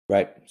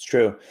 Right. It's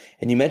true.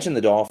 And you mentioned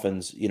the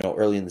Dolphins,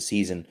 early in the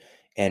season.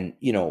 And,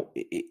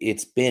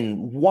 it's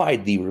been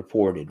widely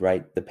reported,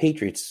 right? The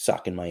Patriots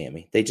suck in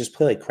Miami. They just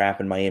play like crap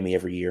in Miami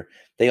every year.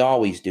 They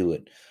always do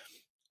it.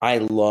 I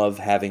love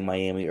having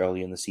Miami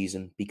early in the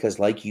season because,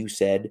 like you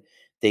said,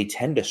 they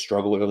tend to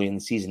struggle early in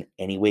the season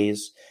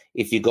anyways.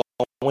 If you go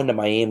into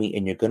Miami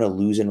and you're going to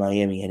lose in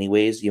Miami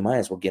anyways, you might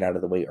as well get out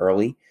of the way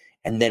early.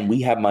 And then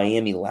we have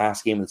Miami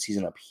last game of the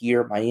season up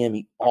here.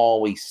 Miami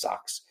always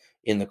sucks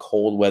in the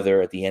cold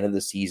weather at the end of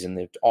the season.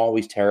 They're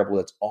always terrible.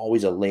 It's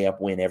always a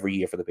layup win every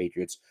year for the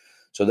Patriots.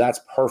 So that's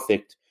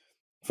perfect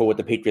for what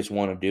the Patriots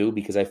want to do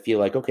because I feel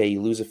like, okay,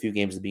 you lose a few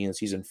games at the beginning of the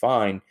season,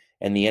 fine.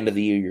 And the end of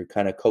the year, you're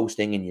kind of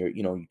coasting and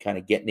you're kind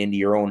of getting into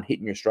your own,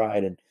 hitting your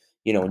stride and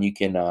you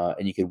can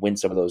win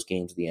some of those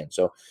games at the end.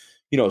 So,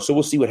 so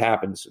we'll see what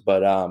happens.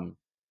 But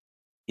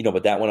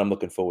but that one I'm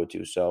looking forward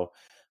to. So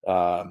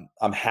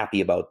I'm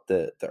happy about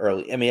the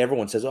early. I mean,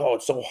 everyone says, "Oh,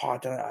 it's so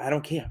hot." I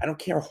don't care. I don't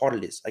care how hard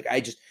it is. Like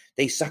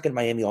they suck in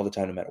Miami all the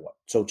time, no matter what.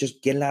 So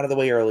just get it out of the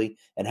way early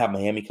and have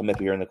Miami come up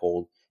here in the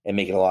cold and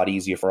make it a lot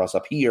easier for us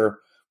up here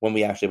when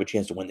we actually have a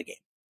chance to win the game.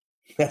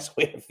 That's the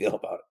way I feel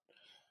about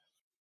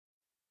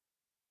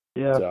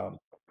it. Yeah. So,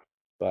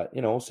 but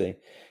we'll see.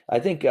 I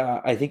think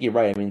you're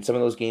right. I mean, some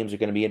of those games are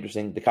going to be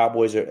interesting. The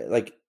Cowboys are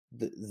like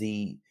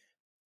the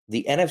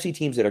NFC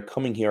teams that are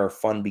coming here are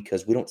fun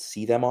because we don't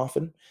see them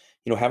often.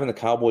 Having the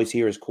Cowboys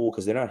here is cool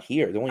because they're not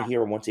here. They're only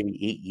here once every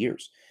 8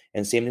 years.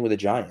 And same thing with the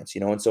Giants,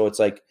 and so it's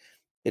like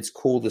it's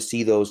cool to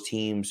see those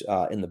teams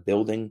in the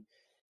building.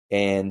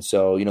 And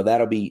so,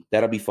 that'll be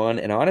fun.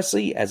 And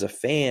honestly, as a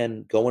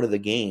fan going to the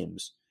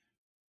games,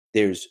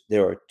 there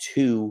are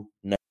 2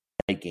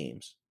 night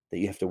games that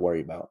you have to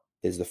worry about.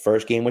 There's the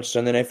first game, which is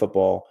Sunday Night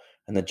Football,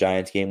 and the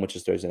Giants game, which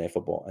is Thursday Night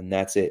Football. And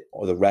that's it.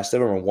 Or the rest of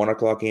them are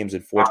 1:00 games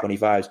and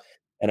 4:25s.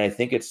 And I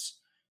think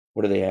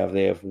what do they have?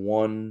 They have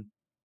 1,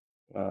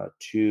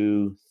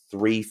 2,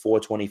 3,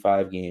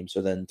 4:25 games.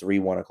 So then 3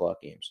 1:00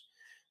 games.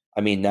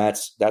 I mean,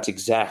 that's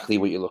exactly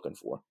what you're looking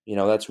for.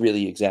 That's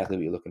really exactly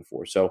what you're looking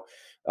for. So,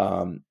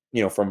 from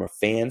a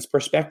fan's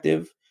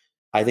perspective,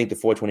 I think the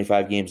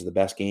 4:25 games are the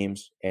best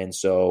games. And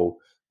so,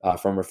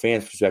 from a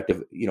fan's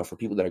perspective, for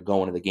people that are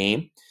going to the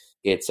game,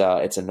 it's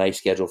a nice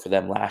schedule for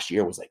them. Last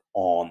year was like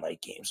all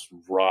night games.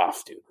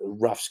 Rough, dude. A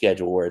rough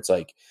schedule where it's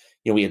like,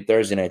 we had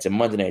Thursday nights and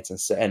Monday nights and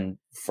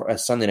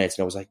Sunday nights,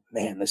 and it was like,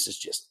 man, this is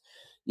just,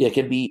 it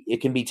can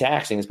be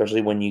taxing,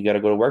 especially when you got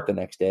to go to work the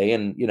next day,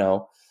 and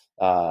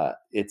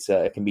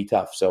it can be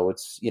tough. So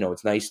it's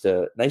it's nice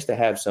to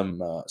have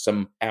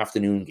some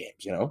afternoon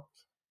games.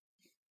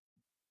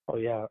 Oh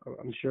yeah,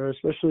 I'm sure,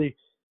 especially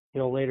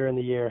later in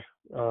the year.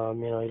 You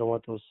don't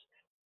want those,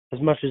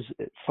 as much as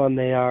fun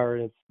they are.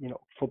 And it's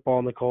football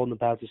in the cold and the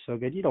pads are so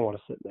good. You don't want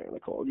to sit there in the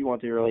cold. You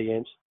want the early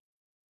games.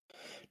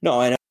 No,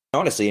 I know.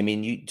 Honestly, I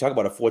mean, you talk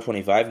about a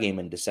 4:25 game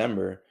in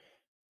December.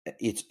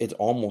 It's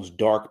almost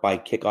dark by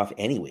kickoff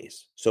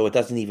anyways. So it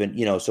doesn't even,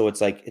 so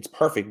it's like, it's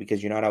perfect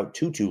because you're not out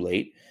too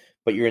late,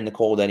 but you're in the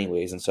cold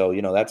anyways. And so,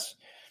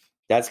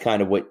 that's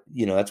kind of what,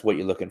 that's what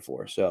you're looking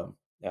for. So,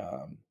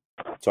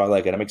 so I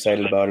like it. I'm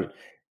excited about it.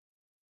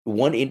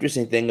 One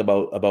interesting thing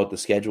about the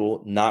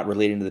schedule, not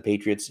relating to the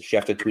Patriots,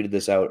 Schefter tweeted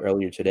this out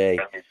earlier today,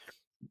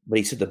 but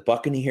he said the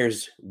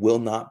Buccaneers will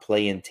not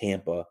play in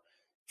Tampa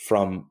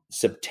from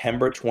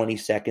September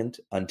 22nd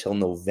until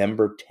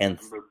November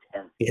 10th.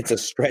 It's a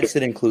stretch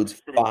that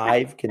includes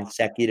 5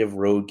 consecutive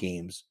road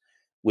games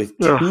with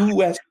 2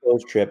 West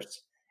Coast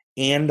trips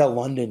and a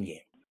London game.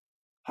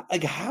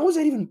 Like, how is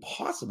that even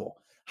possible?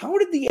 How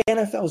did the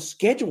NFL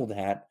schedule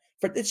that?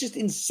 It's just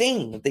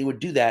insane that they would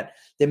do that.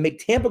 They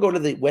make Tampa go to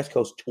the West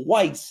Coast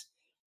twice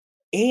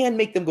and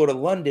make them go to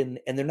London,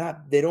 and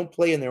they don't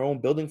play in their own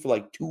building for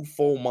like 2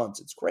 full months.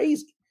 It's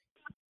crazy.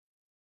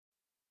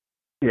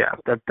 Yeah,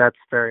 that's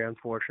very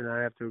unfortunate.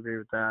 I have to agree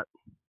with that.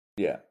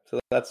 Yeah, so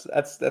that's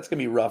gonna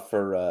be rough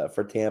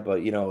for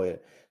Tampa.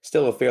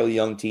 Still a fairly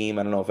young team.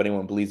 I don't know if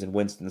anyone believes in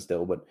Winston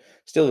still, but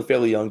still a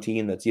fairly young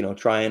team that's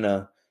trying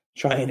to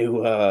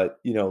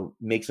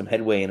make some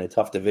headway in a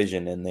tough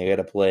division, and they got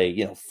to play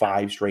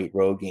 5 straight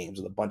road games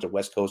with a bunch of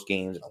West Coast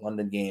games and a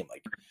London game.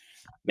 Like,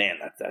 man,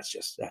 that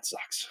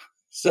sucks.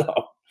 So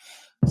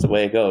that's the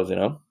way it goes,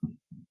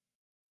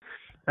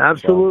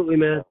 Absolutely,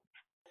 man.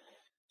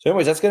 So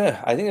anyways, I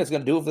think that's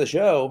gonna do it for the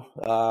show.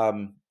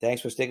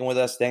 Thanks for sticking with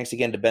us. Thanks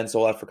again to Ben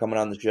Solak for coming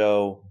on the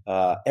show.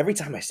 Every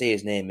time I say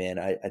his name, man,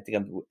 I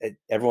think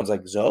everyone's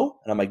like Zoe,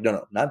 and I'm like,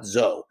 no, not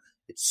Zoe.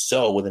 It's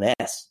So with an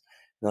S.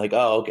 And they're like,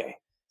 oh, okay.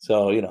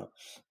 So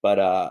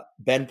but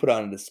Ben put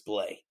on a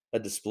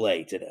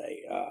display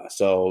today.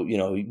 So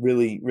he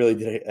really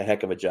did a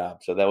heck of a job.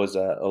 So that was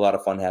a lot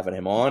of fun having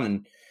him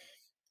on,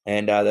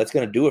 and that's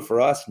gonna do it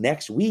for us.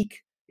 Next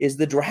week is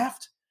the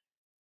draft.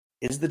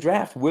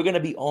 We're going to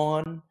be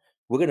on.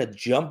 We're going to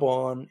jump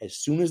on as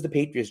soon as the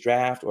Patriots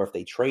draft, or if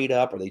they trade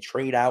up or they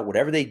trade out,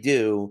 whatever they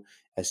do,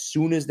 as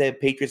soon as the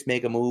Patriots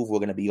make a move, we're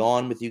going to be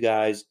on with you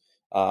guys.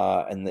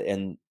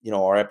 And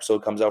our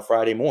episode comes out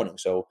Friday morning.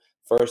 So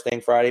first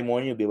thing Friday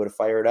morning, you'll be able to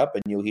fire it up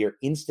and you'll hear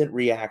instant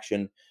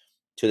reaction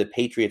to the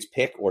Patriots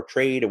pick or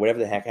trade or whatever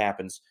the heck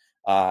happens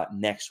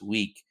next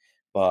week.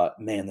 But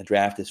man, the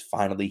draft is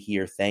finally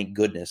here. Thank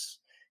goodness.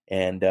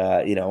 And,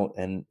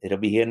 and it'll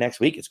be here next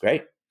week. It's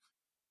great.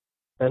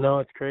 I know,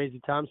 it's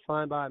crazy. Time's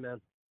flying by, man.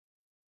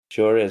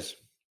 Sure is.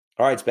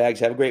 All right, Spags,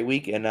 have a great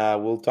week, and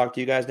we'll talk to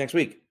you guys next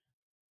week.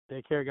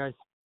 Take care, guys.